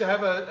actually managed to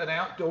have an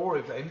outdoor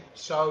event.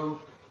 So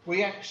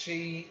we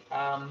actually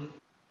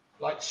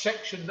like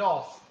sectioned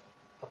off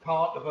a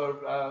part of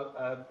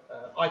a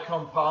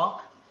Icon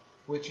Park,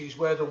 which is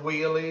where the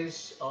wheel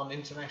is on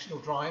International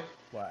Drive.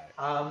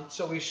 Right.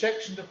 So we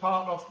sectioned a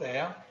part off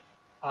there.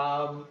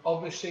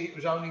 Obviously, it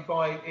was only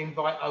by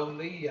invite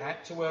only. You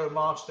had to wear a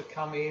mask to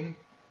come in.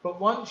 But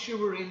once you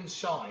were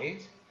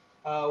inside,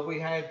 we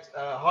had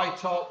high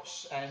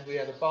tops and we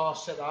had a bar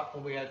set up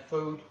and we had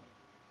food.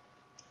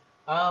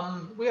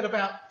 We had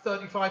about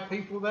 35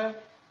 people there.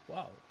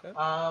 Wow. Okay.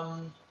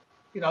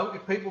 You know,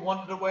 if people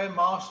wanted to wear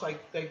masks,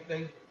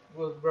 they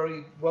were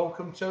very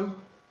welcome to.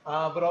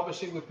 But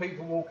obviously, with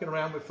people walking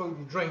around with food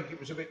and drink, it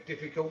was a bit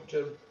difficult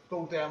to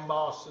pull down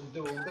masks and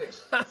do all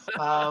this.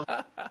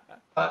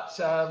 But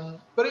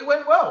it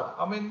went well.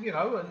 I mean, you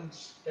know, and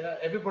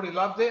everybody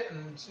loved it.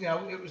 And, you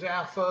know, it was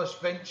our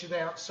first venture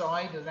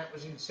outside, and that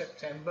was in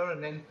September.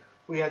 And then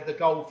we had the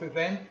golf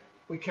event.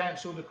 We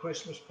cancelled the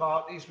Christmas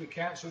parties. We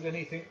cancelled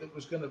anything that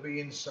was going to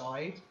be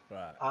inside.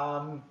 Right.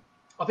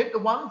 I think the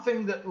one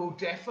thing that will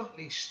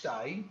definitely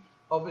stay,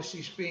 obviously,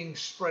 is being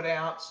spread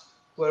out.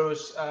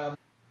 Whereas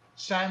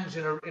Sam's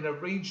in a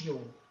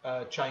regional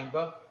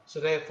chamber, so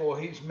therefore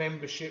his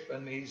membership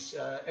and his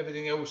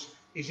everything else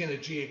is in a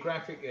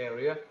geographic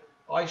area.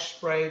 I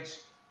spread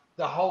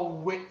the whole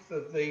width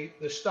of the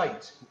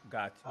state.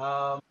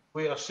 Gotcha.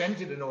 We are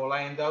centered in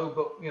Orlando,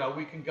 but you know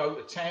we can go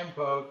to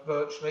Tampa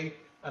virtually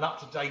and up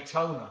to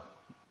Daytona.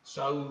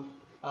 So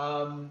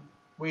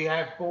we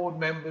have board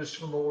members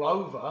from all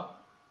over.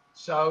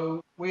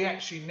 So we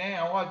actually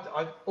now,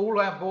 all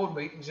our board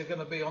meetings are going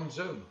to be on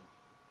Zoom.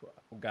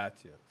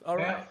 Gotcha. All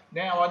right.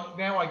 Now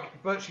I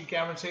virtually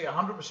guarantee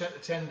 100%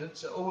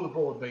 attendance at all the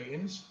board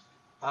meetings.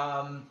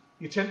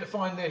 You tend to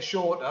find they're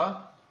shorter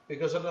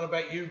because I don't know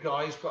about you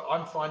guys, but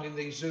I'm finding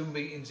these Zoom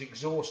meetings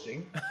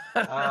exhausting.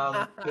 You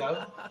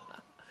know.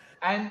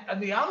 And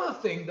the other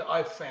thing that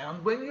I've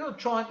found, when you're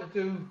trying to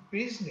do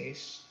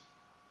business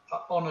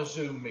on a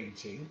Zoom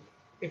meeting,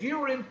 if you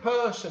were in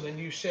person and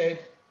you said,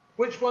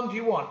 which one do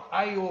you want,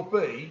 A or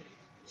B?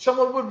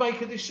 Someone would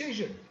make a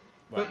decision.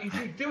 Right. But if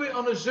you do it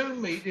on a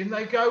Zoom meeting,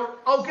 they go,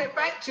 I'll get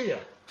back to you.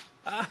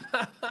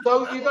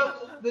 So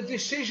the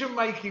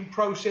decision-making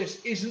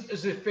process isn't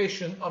as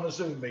efficient on a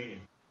Zoom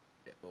meeting.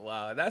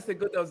 Wow, that's a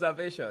good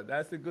observation.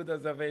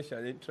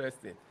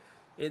 Interesting.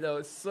 You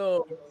know,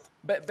 so,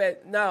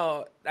 but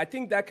now I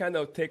think that kind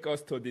of takes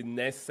us to the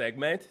next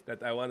segment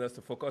that I want us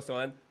to focus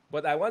on.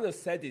 But I want to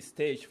set the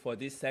stage for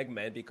this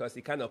segment because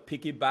it kind of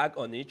piggyback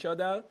on each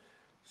other.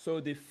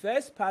 So the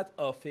first part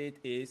of it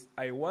is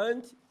I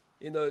want,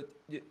 you know,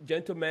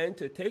 gentlemen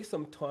to take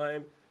some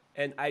time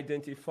and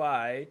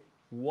identify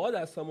what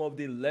are some of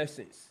the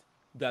lessons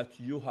that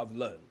you have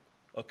learned,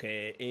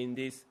 okay, in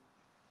this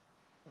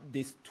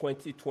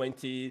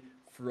 2020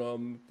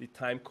 from the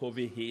time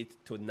COVID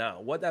hit to now.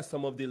 What are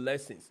some of the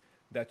lessons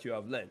that you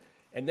have learned?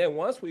 And then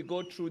once we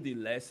go through the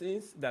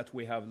lessons that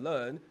we have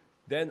learned,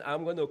 then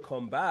I'm going to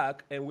come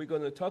back and we're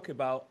going to talk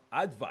about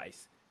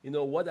advice. You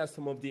know, what are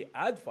some of the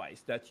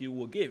advice that you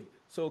will give?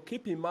 So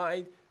keep in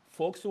mind,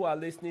 folks who are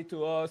listening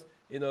to us,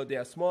 you know, they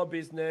are small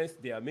business,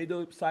 they are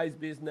middle-sized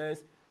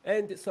business,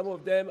 and some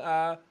of them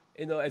are,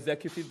 you know,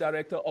 executive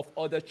director of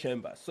other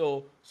chambers.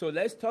 So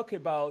let's talk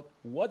about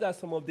what are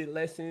some of the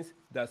lessons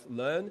that's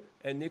learned.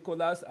 And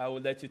Nicholas, I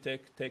will let you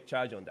take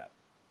charge on that.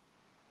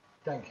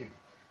 Thank you.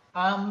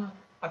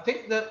 I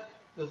think that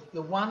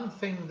the one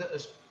thing that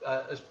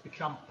has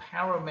become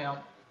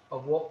paramount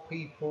of what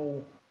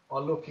people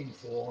are looking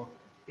for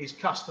is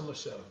customer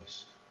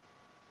service.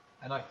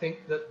 And I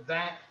think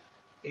that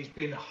has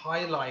been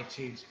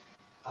highlighted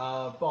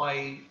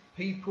by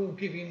people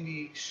giving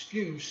the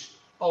excuse,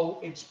 oh,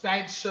 it's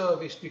bad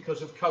service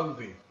because of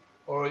COVID,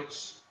 or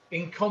it's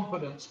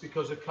incompetence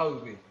because of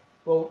COVID.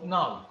 Well,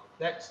 no,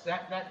 that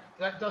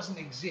doesn't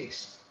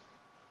exist.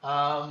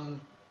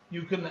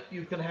 You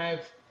can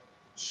have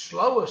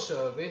slower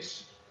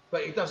service,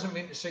 but it doesn't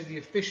mean to say the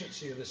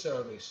efficiency of the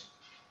service.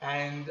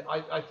 And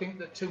I think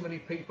that too many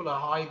people are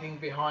hiding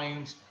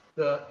behind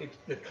the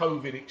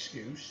COVID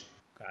excuse.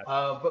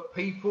 But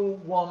people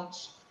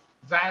want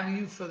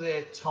value for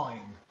their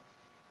time.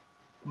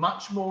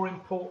 much more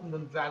important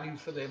than value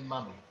for their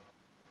money.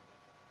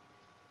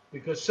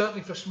 Because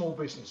certainly for small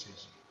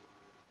businesses.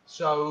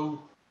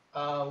 So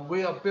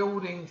we are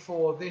building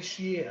for this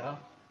year,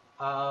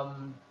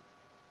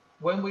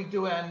 when we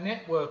do our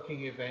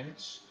networking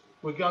events,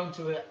 we're going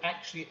to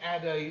actually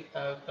add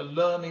a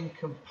learning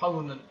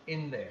component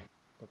in there.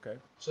 Okay.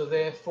 So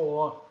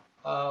therefore,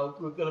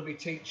 we're going to be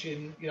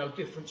teaching,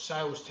 different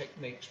sales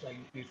techniques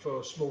maybe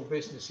for small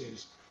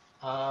businesses.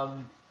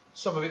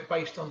 Some of it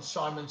based on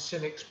Simon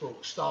Sinek's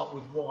book, Start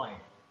With Why.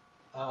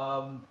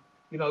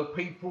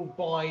 People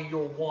buy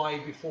your why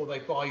before they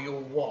buy your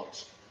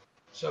what.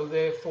 So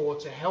therefore,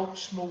 to help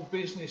small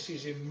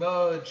businesses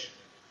emerge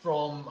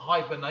from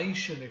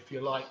hibernation, if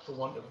you like, for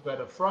want of a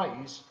better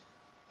phrase,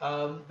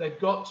 they've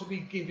got to be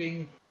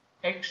giving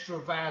extra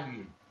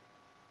value.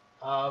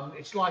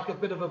 It's like a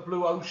bit of a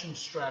blue ocean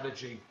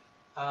strategy.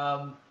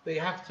 They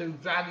have to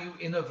value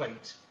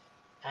innovate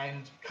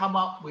and come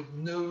up with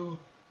new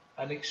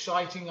and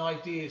exciting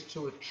ideas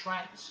to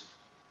attract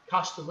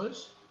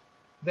customers.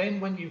 Then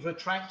when you've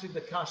attracted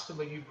the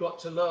customer, you've got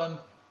to learn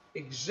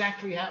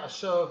exactly how to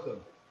serve them,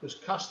 because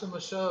customer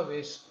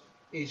service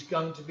is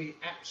going to be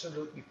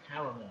absolutely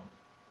paramount.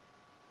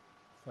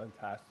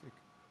 Fantastic.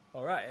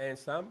 All right, and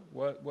Sam,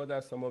 what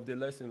are some of the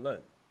lessons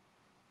learned?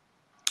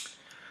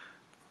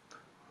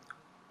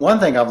 One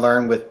thing I've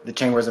learned with the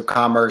Chambers of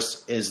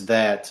Commerce is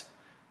that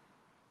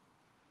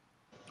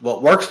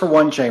what works for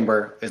one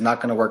chamber is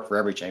not going to work for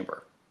every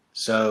chamber.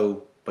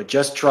 So, but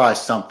just try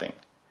something.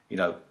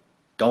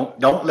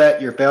 Don't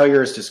let your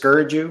failures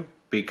discourage you,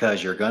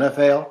 because you're going to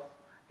fail.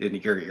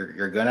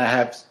 You're going to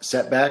have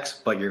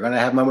setbacks, but you're going to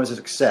have moments of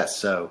success.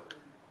 So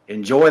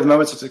enjoy the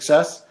moments of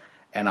success.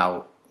 And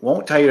I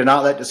won't tell you to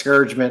not let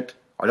discouragement,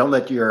 or don't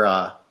let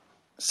your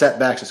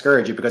setbacks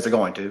discourage you, because they're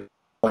going to. You're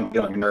going to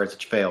get on your nerves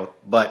that you failed,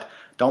 but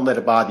don't let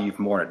it bother you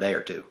for more than a day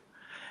or two.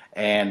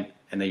 And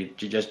you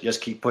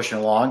just keep pushing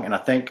along. And I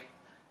think,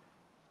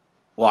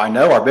 I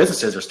know our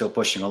businesses are still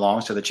pushing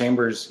along, so the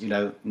chambers,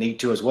 need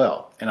to as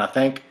well. And I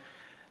think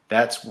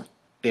that's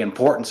the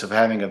importance of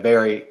having a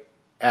very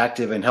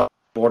active and healthy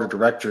board of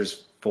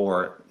directors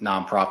for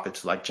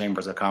nonprofits like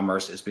Chambers of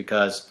Commerce, is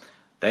because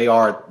they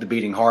are the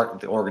beating heart of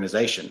the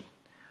organization,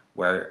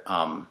 where,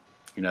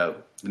 the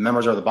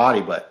members are the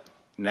body, but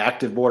an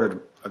active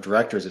board of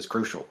directors is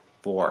crucial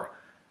for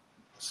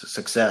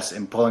success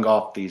in pulling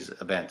off these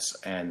events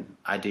and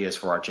ideas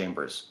for our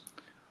chambers.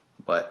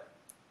 But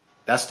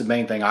that's the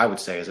main thing I would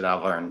say is that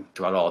I've learned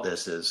throughout all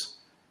this is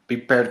be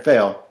prepared to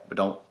fail, but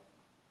don't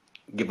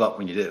give up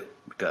when you do,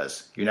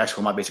 because your next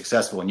one might be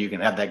successful and you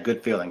can have that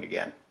good feeling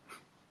again.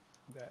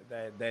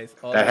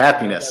 That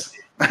happiness.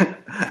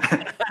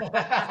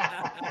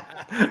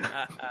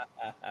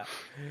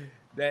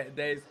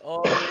 There's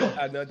always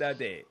another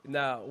day.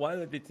 Now,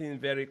 one of the things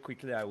very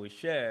quickly I will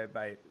share,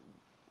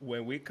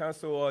 when we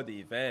canceled all the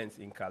events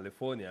in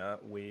California,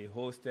 we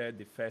hosted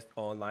the first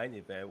online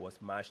event, was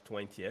March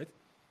 20th,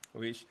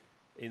 which,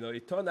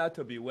 it turned out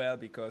to be well,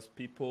 because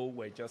people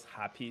were just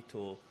happy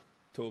to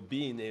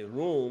be in a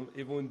room,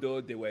 even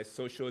though they were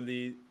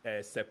socially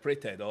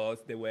separated, or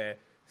they were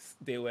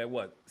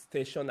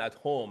stationed at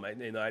home.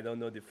 And, I don't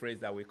know the phrase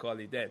that we call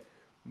it then.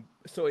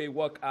 So it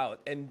worked out.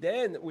 And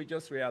then we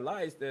just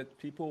realized that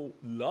people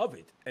love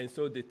it. And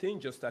so the thing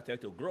just started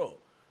to grow.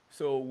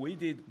 So we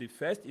did the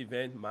first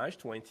event March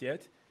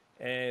 20th,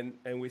 and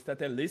we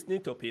started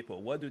listening to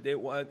people. What do they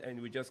want?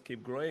 And we just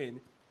keep growing.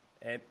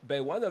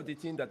 But one of the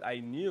things that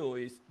I knew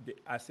is,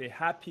 as a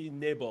happy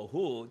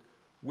neighborhood,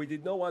 we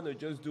did not want to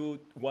just do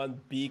one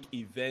big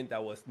event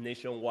that was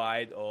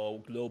nationwide or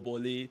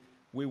globally.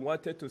 We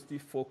wanted to still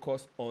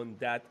focus on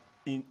that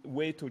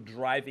way to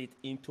drive it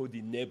into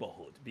the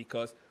neighborhood.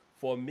 Because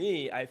for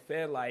me, I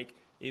felt like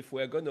if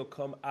we're going to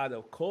come out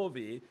of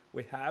COVID,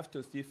 we have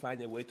to still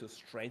find a way to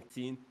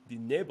strengthen the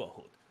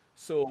neighborhood.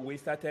 So we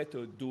started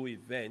to do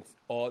events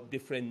all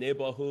different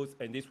neighborhoods,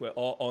 and these were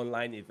all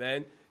online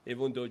events,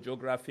 even though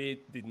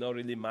geography did not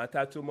really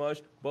matter too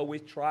much, but we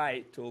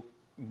tried to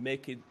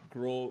make it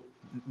grow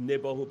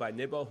neighborhood by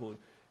neighborhood.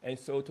 And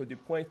so to the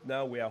point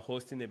now, we are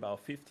hosting about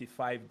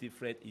 55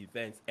 different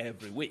events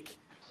every week,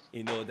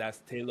 that's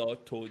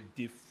tailored to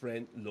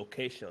different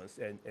locations.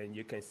 And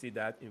you can see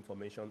that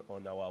information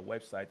on our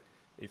website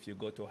if you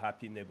go to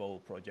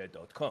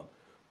happyneighborhoodproject.com.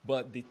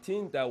 But the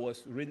thing that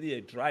was really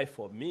a drive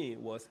for me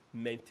was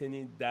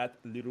maintaining that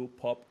little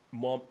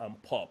mom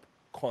and pop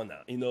corner,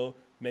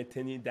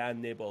 maintaining that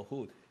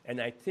neighborhood. And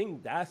I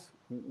think that's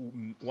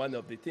one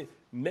of the things.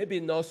 Maybe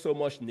not so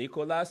much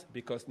Nicholas,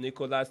 because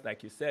Nicholas,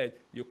 like you said,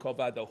 you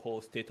cover the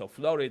whole state of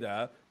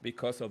Florida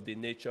because of the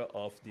nature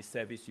of the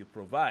service you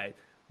provide.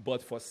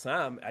 But for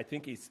Sam, I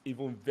think it's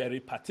even very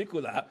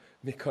particular,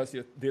 because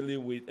you're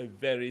dealing with a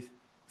very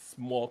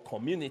small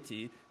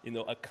community,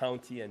 a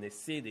county and a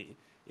city,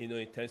 in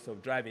terms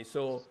of driving.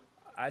 So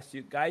as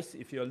you guys,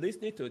 if you're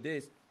listening to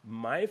this,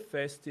 my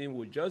first thing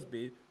would just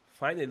be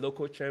find a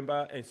local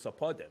chamber and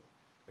support them,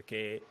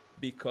 okay?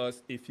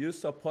 Because if you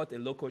support a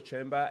local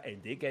chamber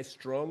and they get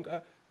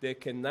stronger, they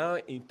can now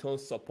in turn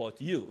support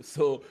you.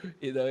 So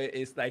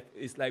it's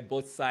like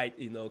both sides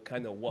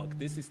kind of work.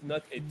 This is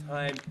not a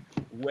time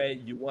where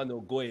you want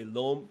to go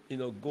alone,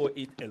 go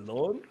it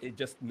alone. It's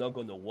just not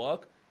going to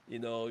work.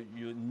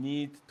 You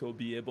need to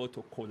be able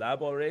to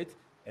collaborate,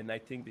 and I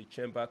think the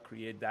chamber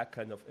create that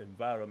kind of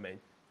environment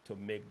to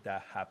make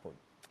that happen.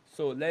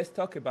 So let's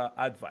talk about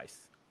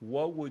advice.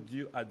 What would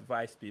you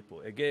advise people?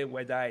 Again,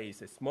 whether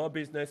it's a small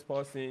business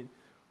person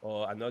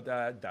or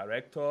another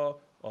director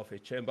of a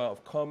chamber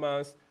of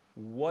commerce,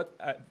 what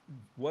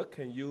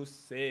can you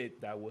say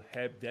that will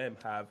help them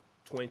have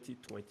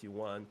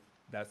 2021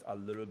 that's a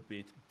little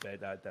bit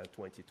better than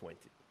 2020?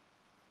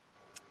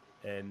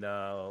 And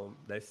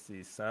let's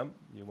see, Sam,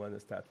 you want to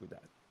start with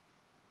that?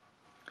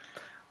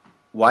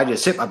 Well, I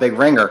just hit my big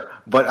ringer,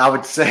 but I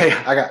would say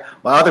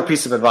my other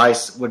piece of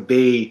advice would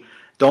be,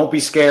 don't be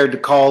scared to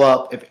call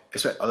up,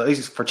 at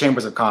least for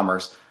chambers of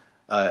commerce.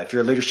 If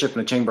you're leadership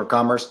in a chamber of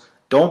commerce,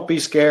 don't be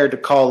scared to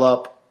call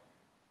up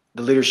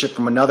the leadership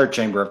from another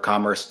chamber of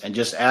commerce and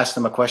just ask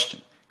them a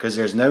question, because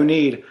there's no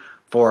need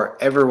for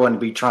everyone to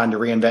be trying to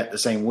reinvent the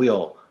same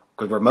wheel,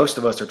 because where most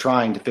of us are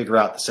trying to figure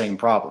out the same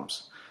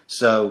problems.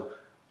 So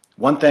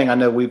one thing I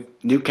know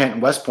New Kent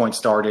and West Point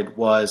started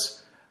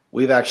was,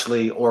 we've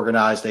actually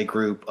organized a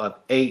group of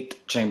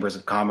 8 chambers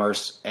of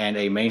commerce and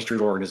a Main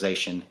Street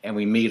organization, and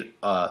we meet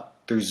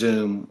through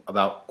Zoom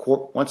about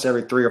once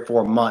every 3 or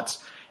 4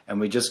 months,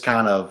 and we just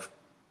kind of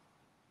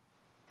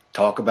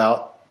talk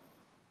about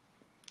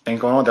things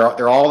going on.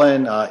 They're all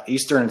in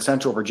Eastern and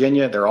Central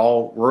Virginia. They're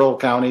all rural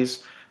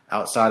counties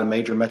outside of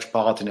major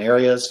metropolitan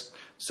areas,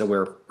 so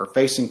we're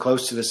facing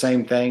close to the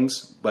same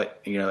things,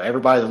 but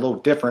everybody's a little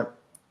different,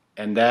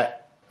 and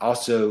that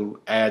also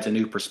adds a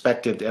new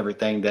perspective to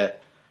everything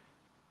that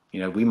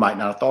we might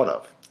not have thought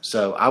of.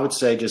 So I would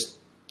say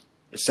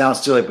it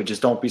sounds silly, but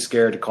just don't be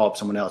scared to call up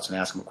someone else and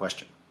ask them a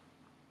question.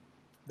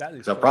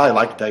 So I'd probably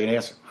like to tell you an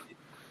answer.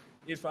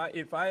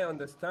 If I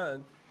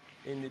understand,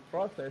 in the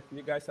process,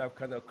 you guys have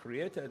kind of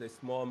created a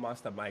small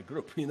mastermind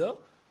group,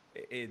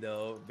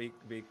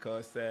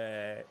 because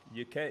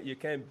you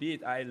can't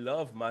beat. I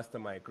love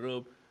mastermind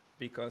group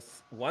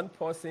because one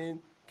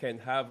person can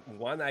have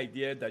one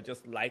idea that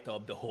just light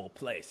up the whole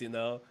place,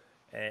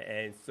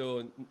 And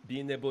so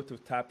being able to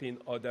tap in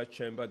other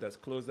chamber that's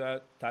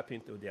closer, tap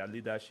into their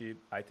leadership,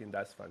 I think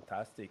that's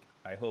fantastic.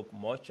 I hope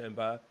more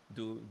chamber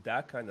do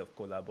that kind of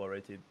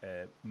collaborative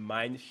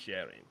mind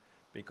sharing,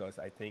 because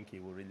I think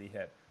it will really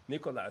help.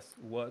 Nicholas,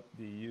 what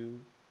do you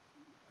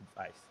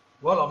advise?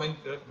 Well,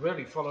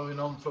 really following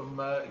on from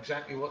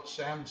exactly what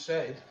Sam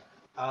said,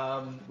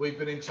 we've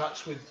been in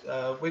touch with,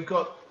 we've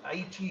got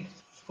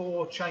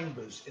 84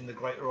 chambers in the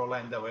greater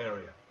Orlando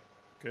area.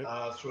 Good.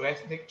 Through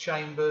ethnic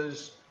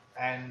chambers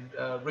and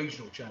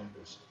regional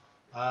chambers.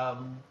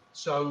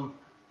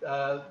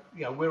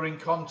 We're in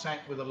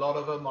contact with a lot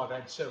of them. I've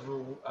had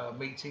several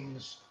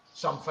meetings,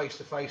 some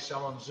face-to-face,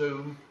 some on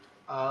Zoom.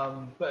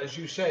 But as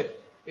you said,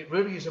 it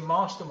really is a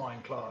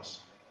mastermind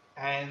class.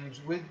 And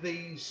with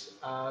these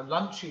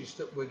lunches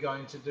that we're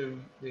going to do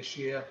this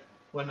year,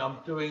 when I'm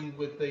doing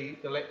with the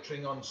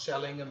lecturing on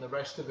selling and the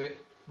rest of it,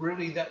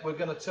 really that we're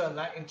going to turn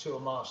that into a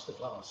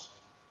masterclass,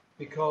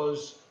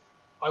 because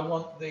I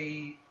want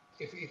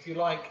if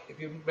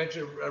you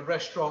measure a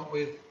restaurant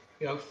with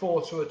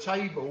 4 to a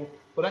table,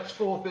 but that's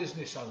 4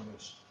 business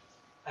owners,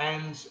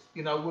 and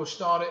we'll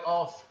start it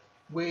off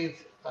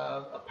with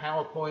a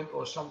PowerPoint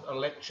or a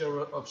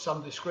lecture of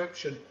some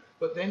description,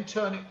 but then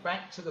turn it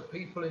back to the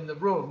people in the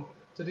room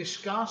to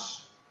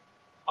discuss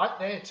at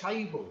their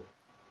table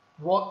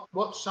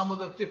what some of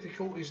the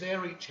difficulties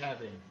they're each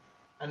having,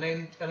 and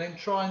then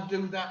try and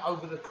do that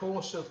over the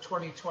course of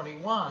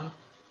 2021.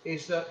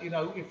 Is that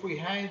if we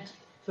had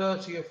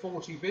 30 or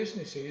 40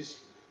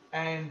 businesses,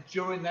 and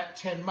during that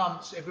 10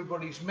 months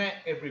everybody's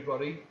met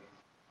everybody,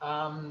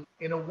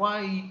 in a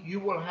way you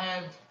will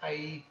have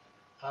a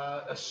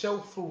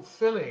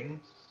self-fulfilling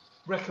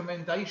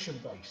recommendation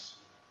base,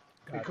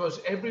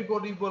 because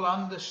everybody will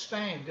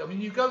understand.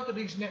 You go to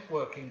these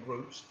networking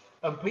groups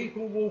and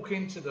people walk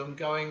into them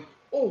going,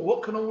 oh,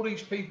 what can all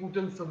these people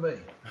do for me?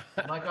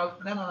 And I go,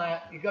 no,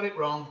 you got it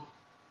wrong,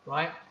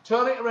 right?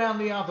 Turn it around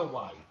the other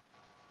way.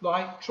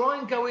 Like, try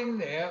and go in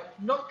there,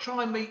 not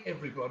try and meet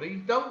everybody.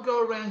 Don't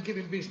go around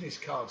giving business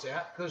cards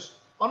out, because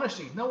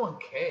honestly, no one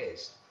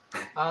cares.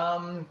 Wait.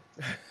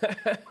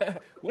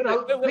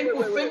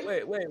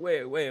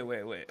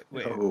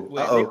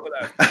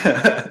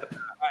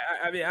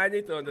 I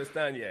need to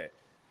understand here.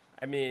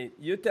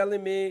 You're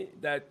telling me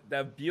that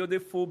the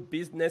beautiful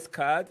business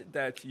card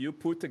that you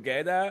put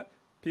together,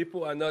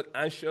 people are not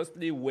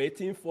anxiously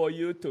waiting for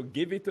you to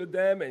give it to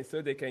them, and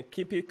so they can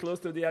keep it close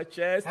to their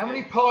chest. How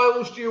many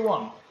piles do you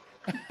want?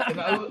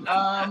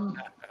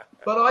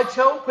 But I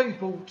tell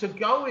people to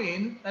go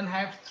in and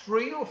have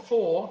 3 or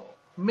 4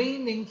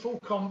 meaningful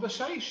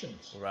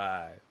conversations.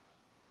 Right.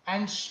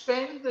 And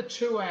spend the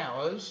 2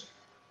 hours,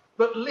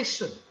 but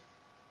listen.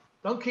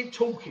 Don't keep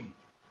talking.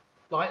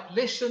 Like,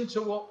 listen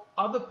to what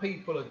other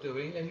people are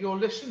doing, and you'll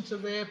listen to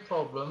their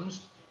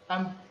problems.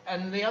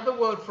 And the other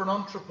word for an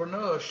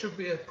entrepreneur should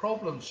be a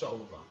problem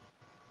solver.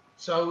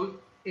 So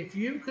if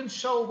you can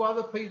solve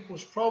other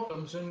people's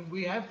problems, and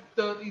we have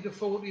 30 to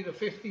 40 to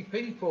 50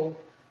 people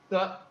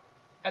that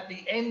at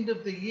the end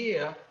of the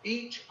year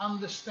each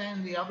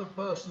understand the other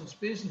person's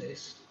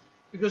business,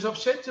 because I've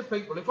said to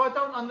people, if I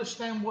don't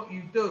understand what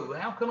you do,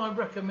 how can I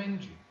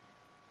recommend you?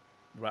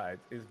 Right,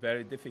 it's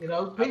very difficult. You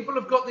know, people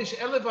have got this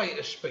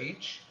elevator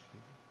speech,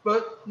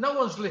 but no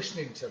one's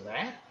listening to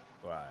that.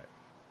 Right.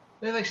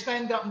 Then they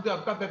stand up and go,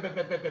 bah, bah, bah,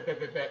 bah, bah, bah,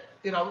 bah, bah.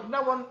 You know,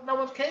 no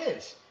one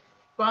cares.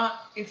 But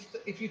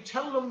if you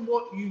tell them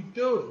what you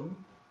do,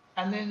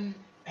 and then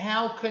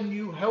how can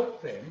you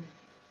help them,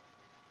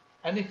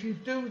 and if you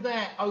do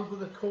that over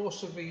the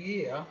course of a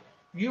year,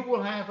 you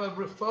will have a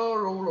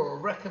referral or a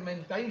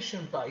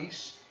recommendation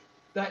base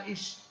that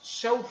is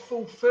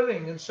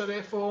self-fulfilling, and so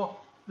therefore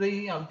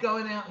the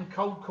going out and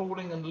cold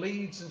calling and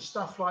leads and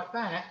stuff like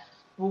that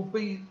will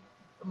be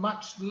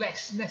much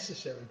less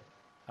necessary.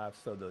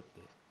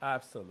 Absolutely.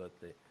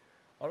 Absolutely.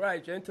 All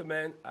right,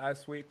 gentlemen,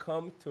 as we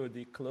come to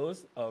the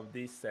close of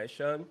this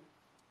session,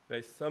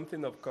 there's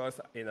something, of course,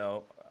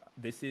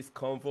 this is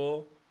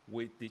Convo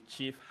with the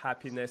Chief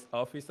Happiness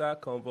Officer,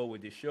 Convo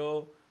with the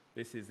show.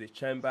 This is the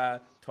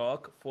Chamber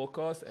Talk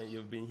Focus, and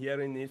you've been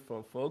hearing it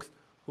from folks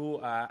who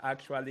are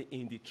actually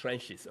in the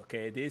trenches,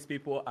 okay? These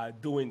people are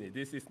doing it.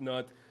 This is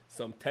not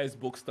some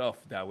textbook stuff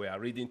that we are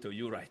reading to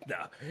you right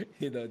now.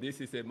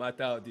 This is a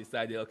matter of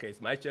deciding, okay, is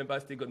my chamber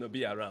still going to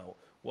be around?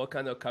 What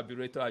kind of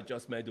carburetor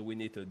adjustment do we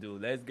need to do?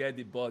 Let's get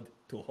the board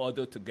to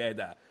huddle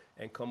together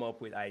and come up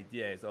with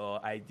ideas,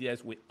 or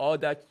ideas with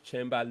other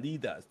chamber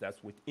leaders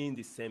that's within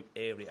the same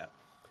area.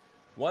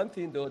 One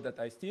thing, though, that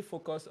I still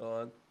focus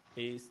on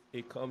is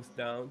it comes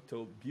down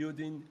to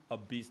building a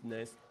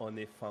business on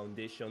a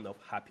foundation of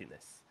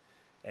happiness.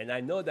 And I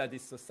know that the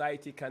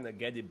society kind of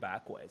get it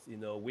backwards.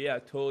 We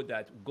are told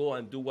that go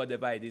and do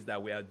whatever it is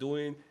that we are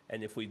doing,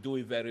 and if we do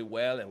it very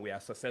well and we are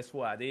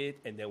successful at it,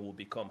 and then we'll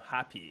become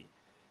happy.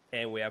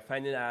 And we are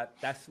finding out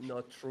that's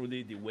not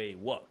truly the way it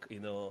works.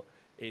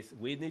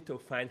 We need to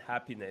find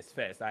happiness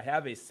first. I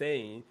have a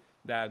saying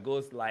that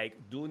goes like,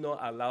 do not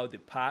allow the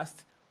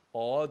past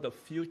or the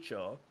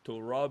future to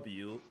rob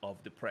you of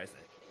the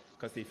present.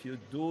 Because if you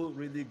do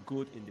really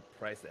good in the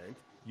present,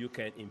 you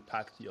can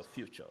impact your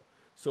future.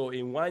 So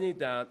in winding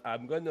down,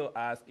 I'm going to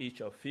ask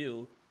each of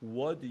you,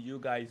 what do you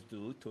guys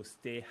do to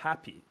stay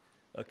happy?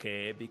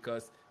 Okay,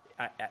 because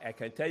I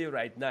can tell you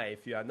right now,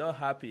 if you are not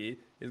happy,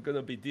 it's going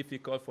to be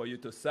difficult for you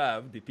to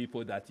serve the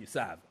people that you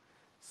serve.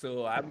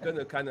 So I'm going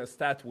to kind of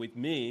start with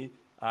me.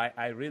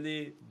 I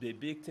really, the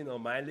big thing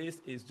on my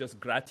list is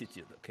just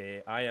gratitude,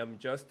 okay? I am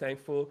just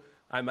thankful.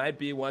 I might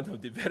be one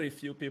of the very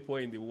few people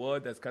in the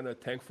world that's kind of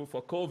thankful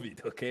for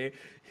COVID, okay?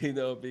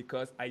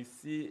 Because I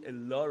see a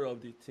lot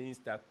of the things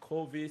that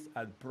COVID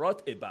has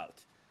brought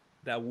about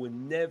that would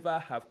never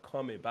have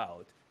come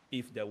about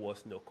if there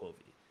was no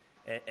COVID.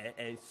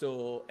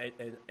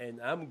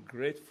 And I'm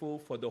grateful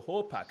for the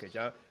whole package.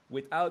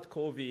 Without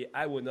COVID,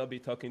 I would not be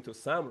talking to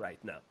Sam right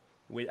now.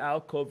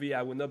 Without COVID,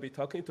 I would not be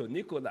talking to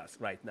Nicholas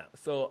right now.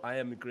 So I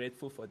am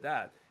grateful for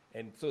that.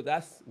 And so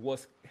that's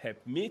what's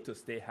helped me to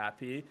stay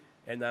happy.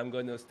 And I'm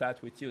going to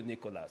start with you,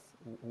 Nicholas.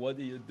 What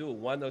do you do?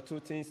 One or two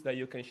things that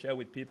you can share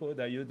with people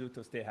that you do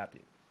to stay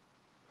happy?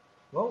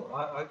 Well,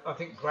 I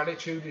think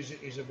gratitude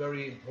is a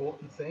very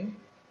important thing.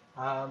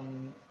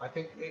 I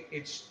think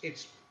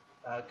it's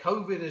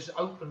COVID has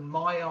opened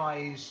my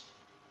eyes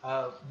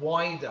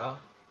wider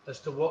as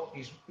to what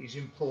is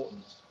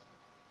important.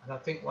 And I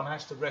think one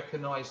has to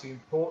recognize the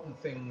important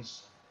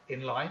things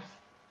in life,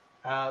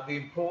 the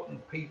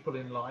important people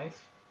in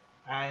life.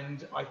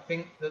 And I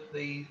think that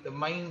the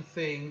main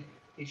thing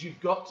is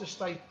you've got to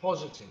stay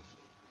positive.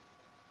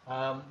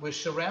 We're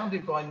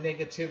surrounded by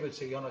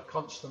negativity on a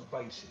constant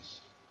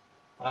basis.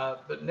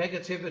 But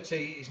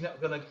negativity is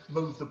not going to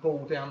move the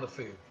ball down the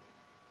field.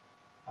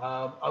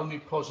 Only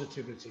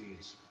positivity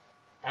is.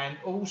 And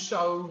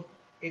also,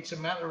 it's a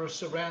matter of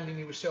surrounding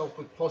yourself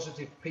with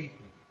positive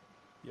people.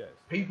 Yes.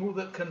 People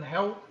that can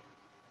help.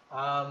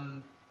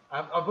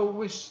 I've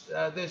always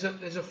there's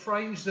a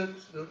phrase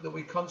that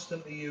we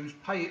constantly use: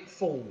 pay it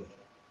forward.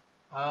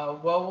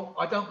 Well,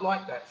 I don't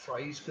like that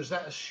phrase because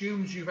that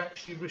assumes you've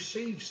actually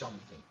received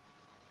something.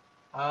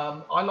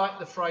 I like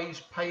the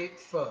phrase pay it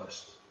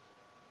first.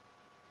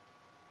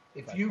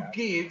 If you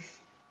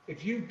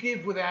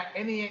give without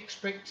any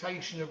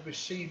expectation of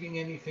receiving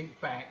anything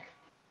back,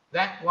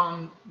 that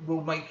one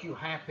will make you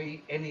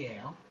happy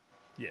anyhow.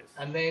 Yes.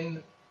 And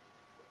then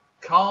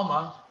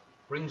karma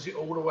brings it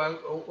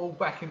all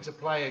back into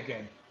play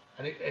again,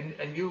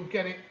 and you'll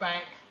get it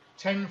back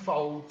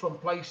tenfold from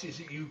places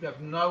that you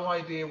have no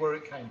idea where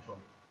it came from.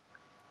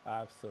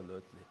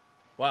 Absolutely.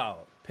 Wow.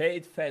 Pay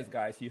it first,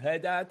 guys. You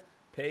heard that?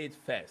 Pay it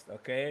first,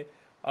 okay?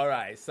 All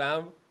right,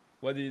 Sam,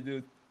 what do you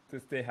do to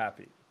stay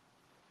happy?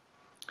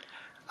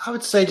 I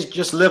would say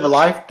just live a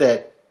life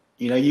that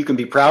you can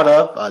be proud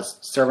of,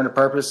 serving a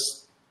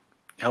purpose,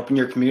 helping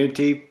your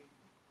community,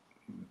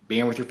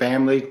 being with your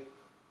family.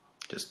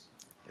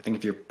 I think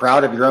if you're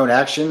proud of your own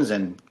actions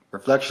and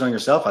reflection on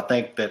yourself, I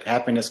think that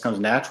happiness comes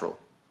natural.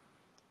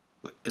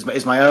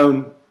 Is my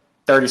own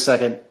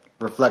 30-second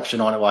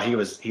reflection on it while he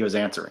was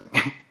answering.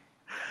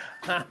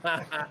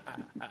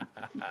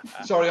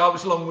 Sorry, I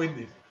was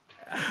long-winded.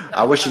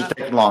 I wish it'd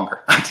taken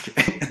longer.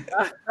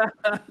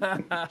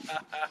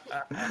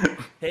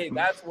 Hey,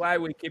 that's why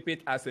we keep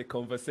it as a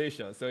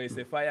conversation. So it's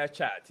a fire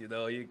chat,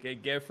 you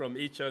can get from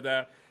each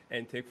other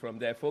and take from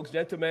there. Folks,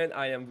 gentlemen,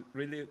 I am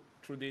really,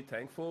 truly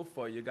thankful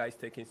for you guys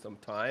taking some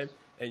time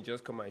and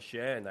just come and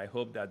share. And I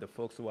hope that the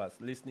folks who are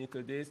listening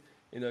to this,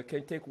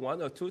 can take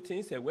one or two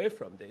things away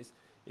from this,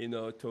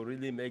 to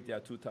really make their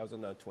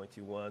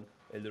 2021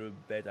 a little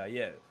better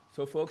year.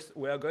 So, folks,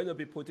 we are going to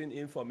be putting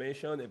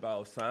information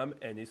about Sam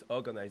and his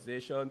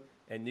organization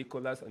and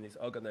Nicholas and his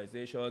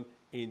organization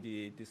in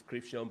the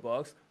description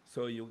box.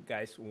 So you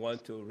guys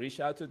want to reach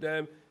out to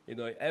them,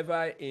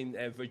 ever in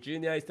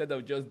Virginia, instead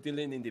of just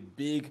dealing in the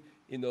big,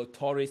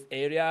 tourist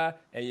area,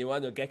 and you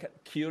want to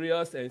get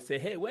curious and say,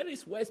 hey, where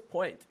is West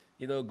Point?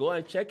 Go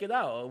and check it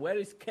out. Or where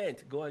is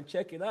Kent? Go and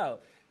check it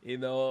out.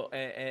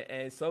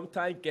 And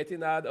sometimes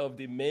getting out of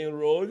the main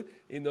road,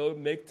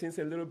 make things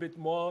a little bit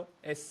more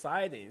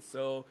exciting.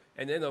 So,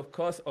 and then of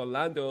course,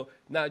 Orlando.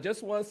 Now,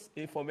 just one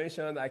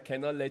information, I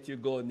cannot let you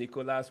go,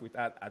 Nicholas,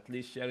 without at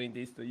least sharing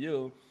this to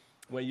you.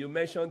 When you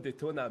mentioned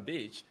Daytona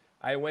Beach,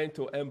 I went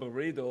to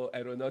Embry-Riddle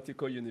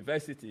Aeronautical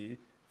University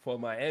for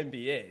my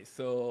MBA.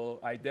 So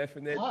I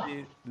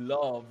definitely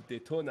love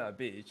Daytona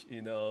Beach,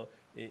 Well,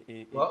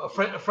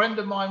 a friend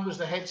of mine was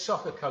the head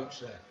soccer coach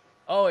there.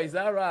 Oh, is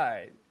that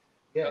right?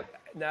 Yeah.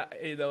 Now,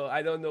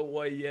 I don't know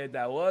what year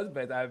that was,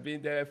 but I've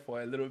been there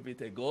for a little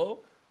bit ago.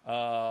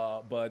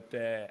 But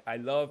I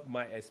love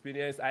my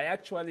experience. I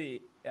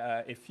actually,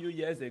 a few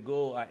years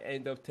ago, I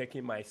ended up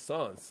taking my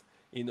sons,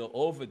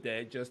 over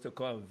there just to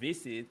come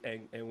visit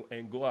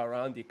and go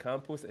around the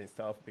campus and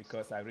stuff,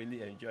 because I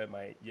really enjoy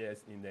my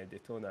years in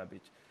Daytona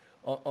Beach.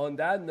 On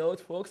that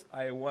note, folks,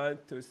 I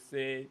want to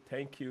say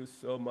thank you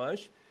so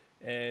much.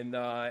 And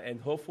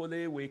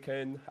hopefully we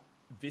can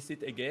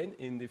visit again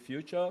in the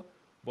future.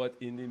 But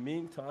in the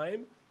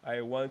meantime,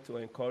 I want to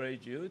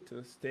encourage you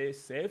to stay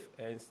safe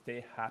and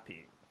stay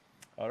happy.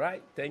 All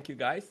right. Thank you,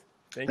 guys.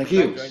 Thank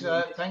you.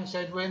 Thanks,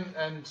 Edwin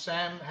and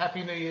Sam.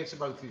 Happy New Year to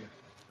both of you.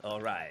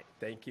 All right.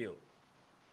 Thank you.